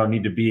that. You don't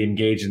need to be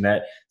engaged in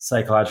that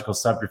psychological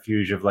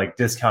subterfuge of like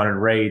discounted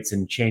rates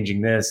and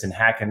changing this and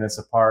hacking this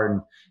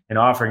apart and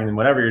offering them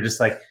whatever. You're just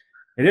like,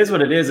 it is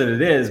what it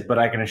is, but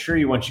I can assure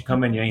you once you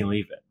come in, you ain't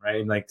leaving, right?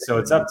 And like, so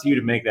it's up to you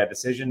to make that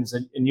decision.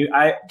 And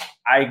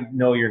I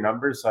know your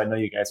numbers, so I know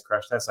you guys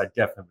crush that. So I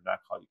definitely would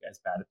not call you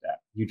guys bad at that.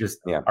 You just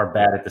are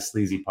bad at the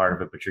sleazy part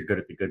of it, but you're good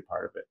at the good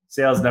part of it.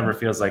 Sales never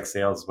feels like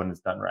sales when it's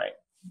done right.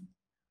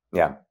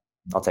 Yeah,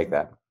 I'll take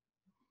that.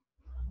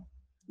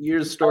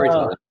 Here's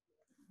storytelling.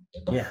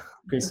 Yeah,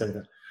 great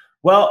storytelling.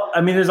 Well, I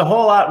mean, there's a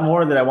whole lot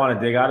more that I want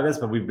to dig out of this,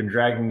 but we've been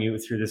dragging you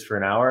through this for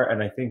an hour,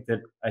 and I think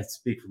that I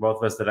speak for both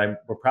of us that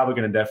we're probably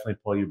going to definitely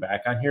pull you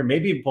back on here.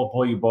 Maybe we'll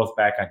pull you both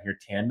back on here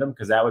tandem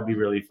because that would be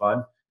really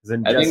fun.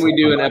 Then I think we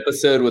do an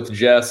episode with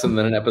Jess and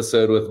then an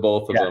episode with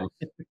both of them.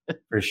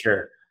 For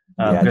sure.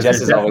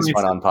 Jess is always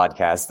fun on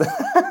podcasts.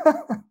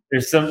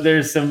 There's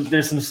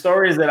some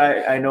stories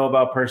that I know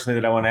about personally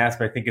that I want to ask,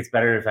 but I think it's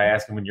better if I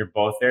ask them when you're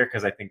both there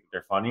because I think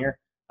they're funnier.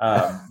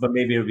 But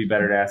maybe it would be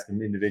better to ask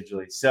them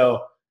individually.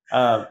 So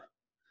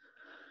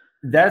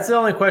that's the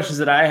only questions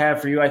that I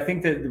have for you. I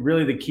think that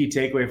really the key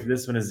takeaway for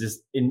this one is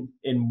just in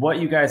what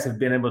you guys have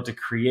been able to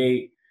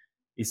create,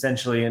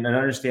 essentially, and an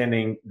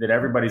understanding that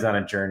everybody's on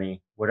a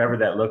journey, whatever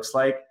that looks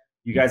like.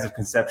 You guys have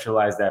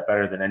conceptualized that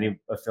better than any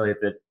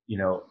affiliate that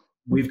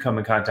we've come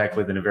in contact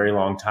with in a very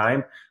long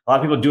time. A lot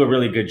of people do a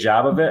really good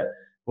job of it.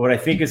 But what I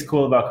think is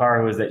cool about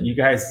Karhu is that you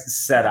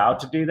guys set out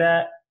to do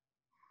that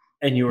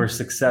and you were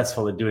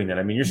successful at doing that.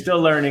 I mean, you're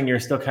still learning, you're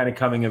still kind of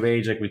coming of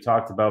age like we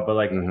talked about, but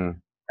like, I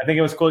think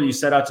it was cool that you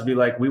set out to be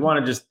like, we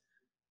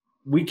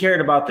cared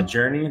about the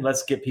journey.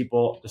 Let's get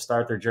people to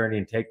start their journey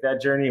and take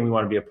that journey. And we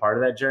want to be a part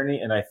of that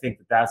journey. And I think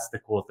that that's the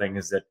cool thing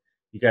is that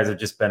you guys have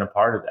just been a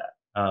part of that.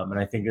 And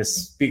I think this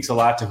speaks a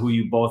lot to who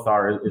you both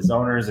are as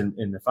owners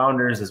and the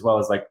founders, as well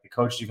as like the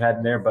coaches you've had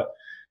in there, but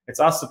it's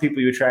also the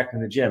people you attract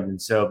in the gym.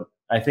 And so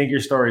I think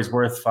your story is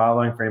worth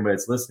following for anybody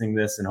that's listening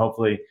to this. And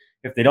hopefully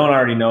if they don't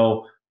already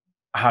know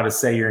how to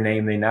say your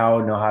name, they now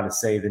know how to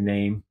say the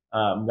name.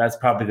 That's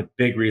probably the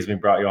big reason we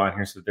brought you on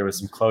here. So that there was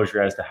some closure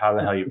as to how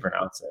the hell you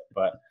pronounce it.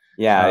 But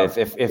yeah,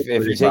 if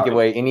you take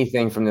away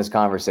anything from this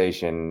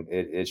conversation,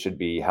 it should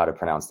be how to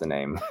pronounce the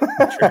name.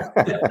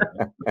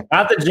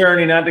 Not the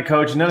journey, not the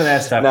coach, none of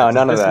that stuff. No,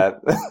 none of that.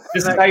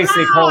 Just how you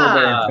say polar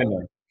bear in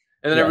Finland.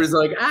 And then everybody's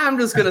like, I'm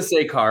just going to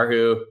say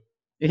Karhu.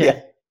 Yeah.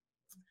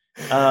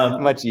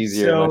 Much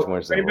easier, so much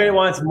more simple. If anybody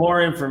wants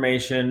more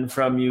information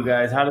from you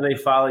guys, how do they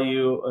follow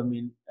you? I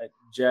mean,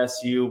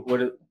 Jess,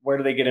 where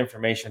do they get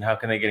information? How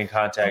can they get in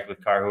contact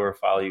with Karhu or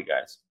follow you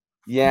guys?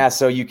 Yeah,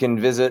 so you can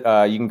visit,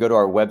 you can go to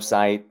our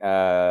website,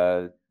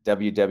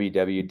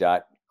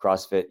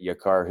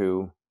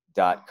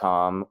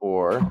 www.crossfityakarhu.com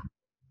or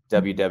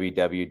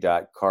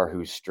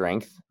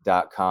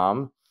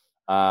www.karhustrength.com.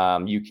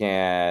 You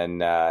can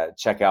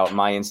check out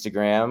my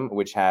Instagram,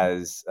 which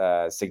has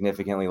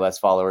significantly less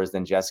followers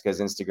than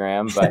Jessica's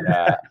Instagram, but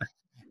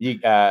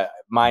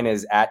mine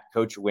is at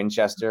Coach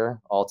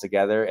Winchester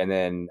altogether, and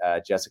then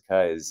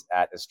Jessica is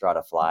at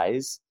Estrada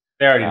Flies.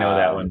 They already know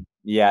that one.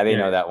 Yeah, they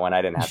know that one.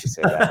 I didn't have to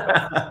say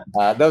that.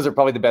 But, those are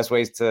probably the best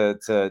ways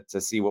to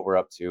see what we're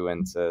up to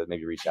and to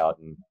maybe reach out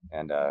and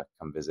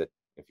come visit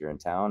if you're in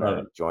town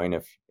or join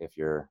if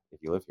you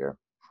live here.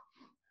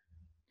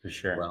 For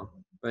sure. Well,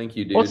 thank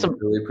you, dude. Awesome.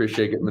 Really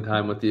appreciate getting the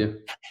time with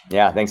you.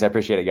 Yeah, thanks. I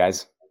appreciate it,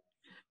 guys.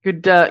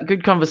 Good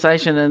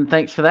conversation, and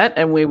thanks for that.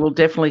 And we will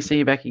definitely see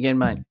you back again,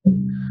 mate.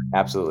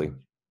 Absolutely.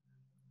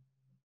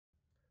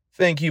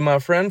 Thank you, my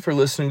friend, for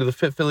listening to the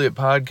Fit Affiliate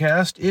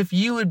Podcast. If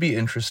you would be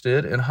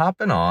interested in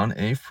hopping on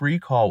a free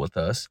call with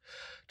us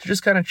to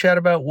just kind of chat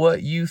about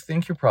what you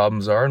think your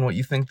problems are and what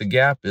you think the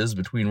gap is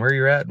between where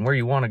you're at and where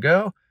you want to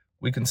go,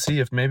 we can see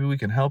if maybe we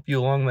can help you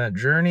along that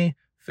journey,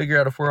 figure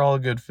out if we're all a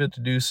good fit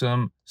to do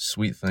some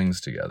sweet things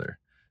together.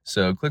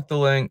 So click the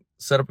link,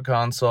 set up a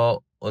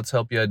consult. Let's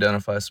help you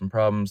identify some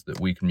problems that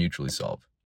we can mutually solve.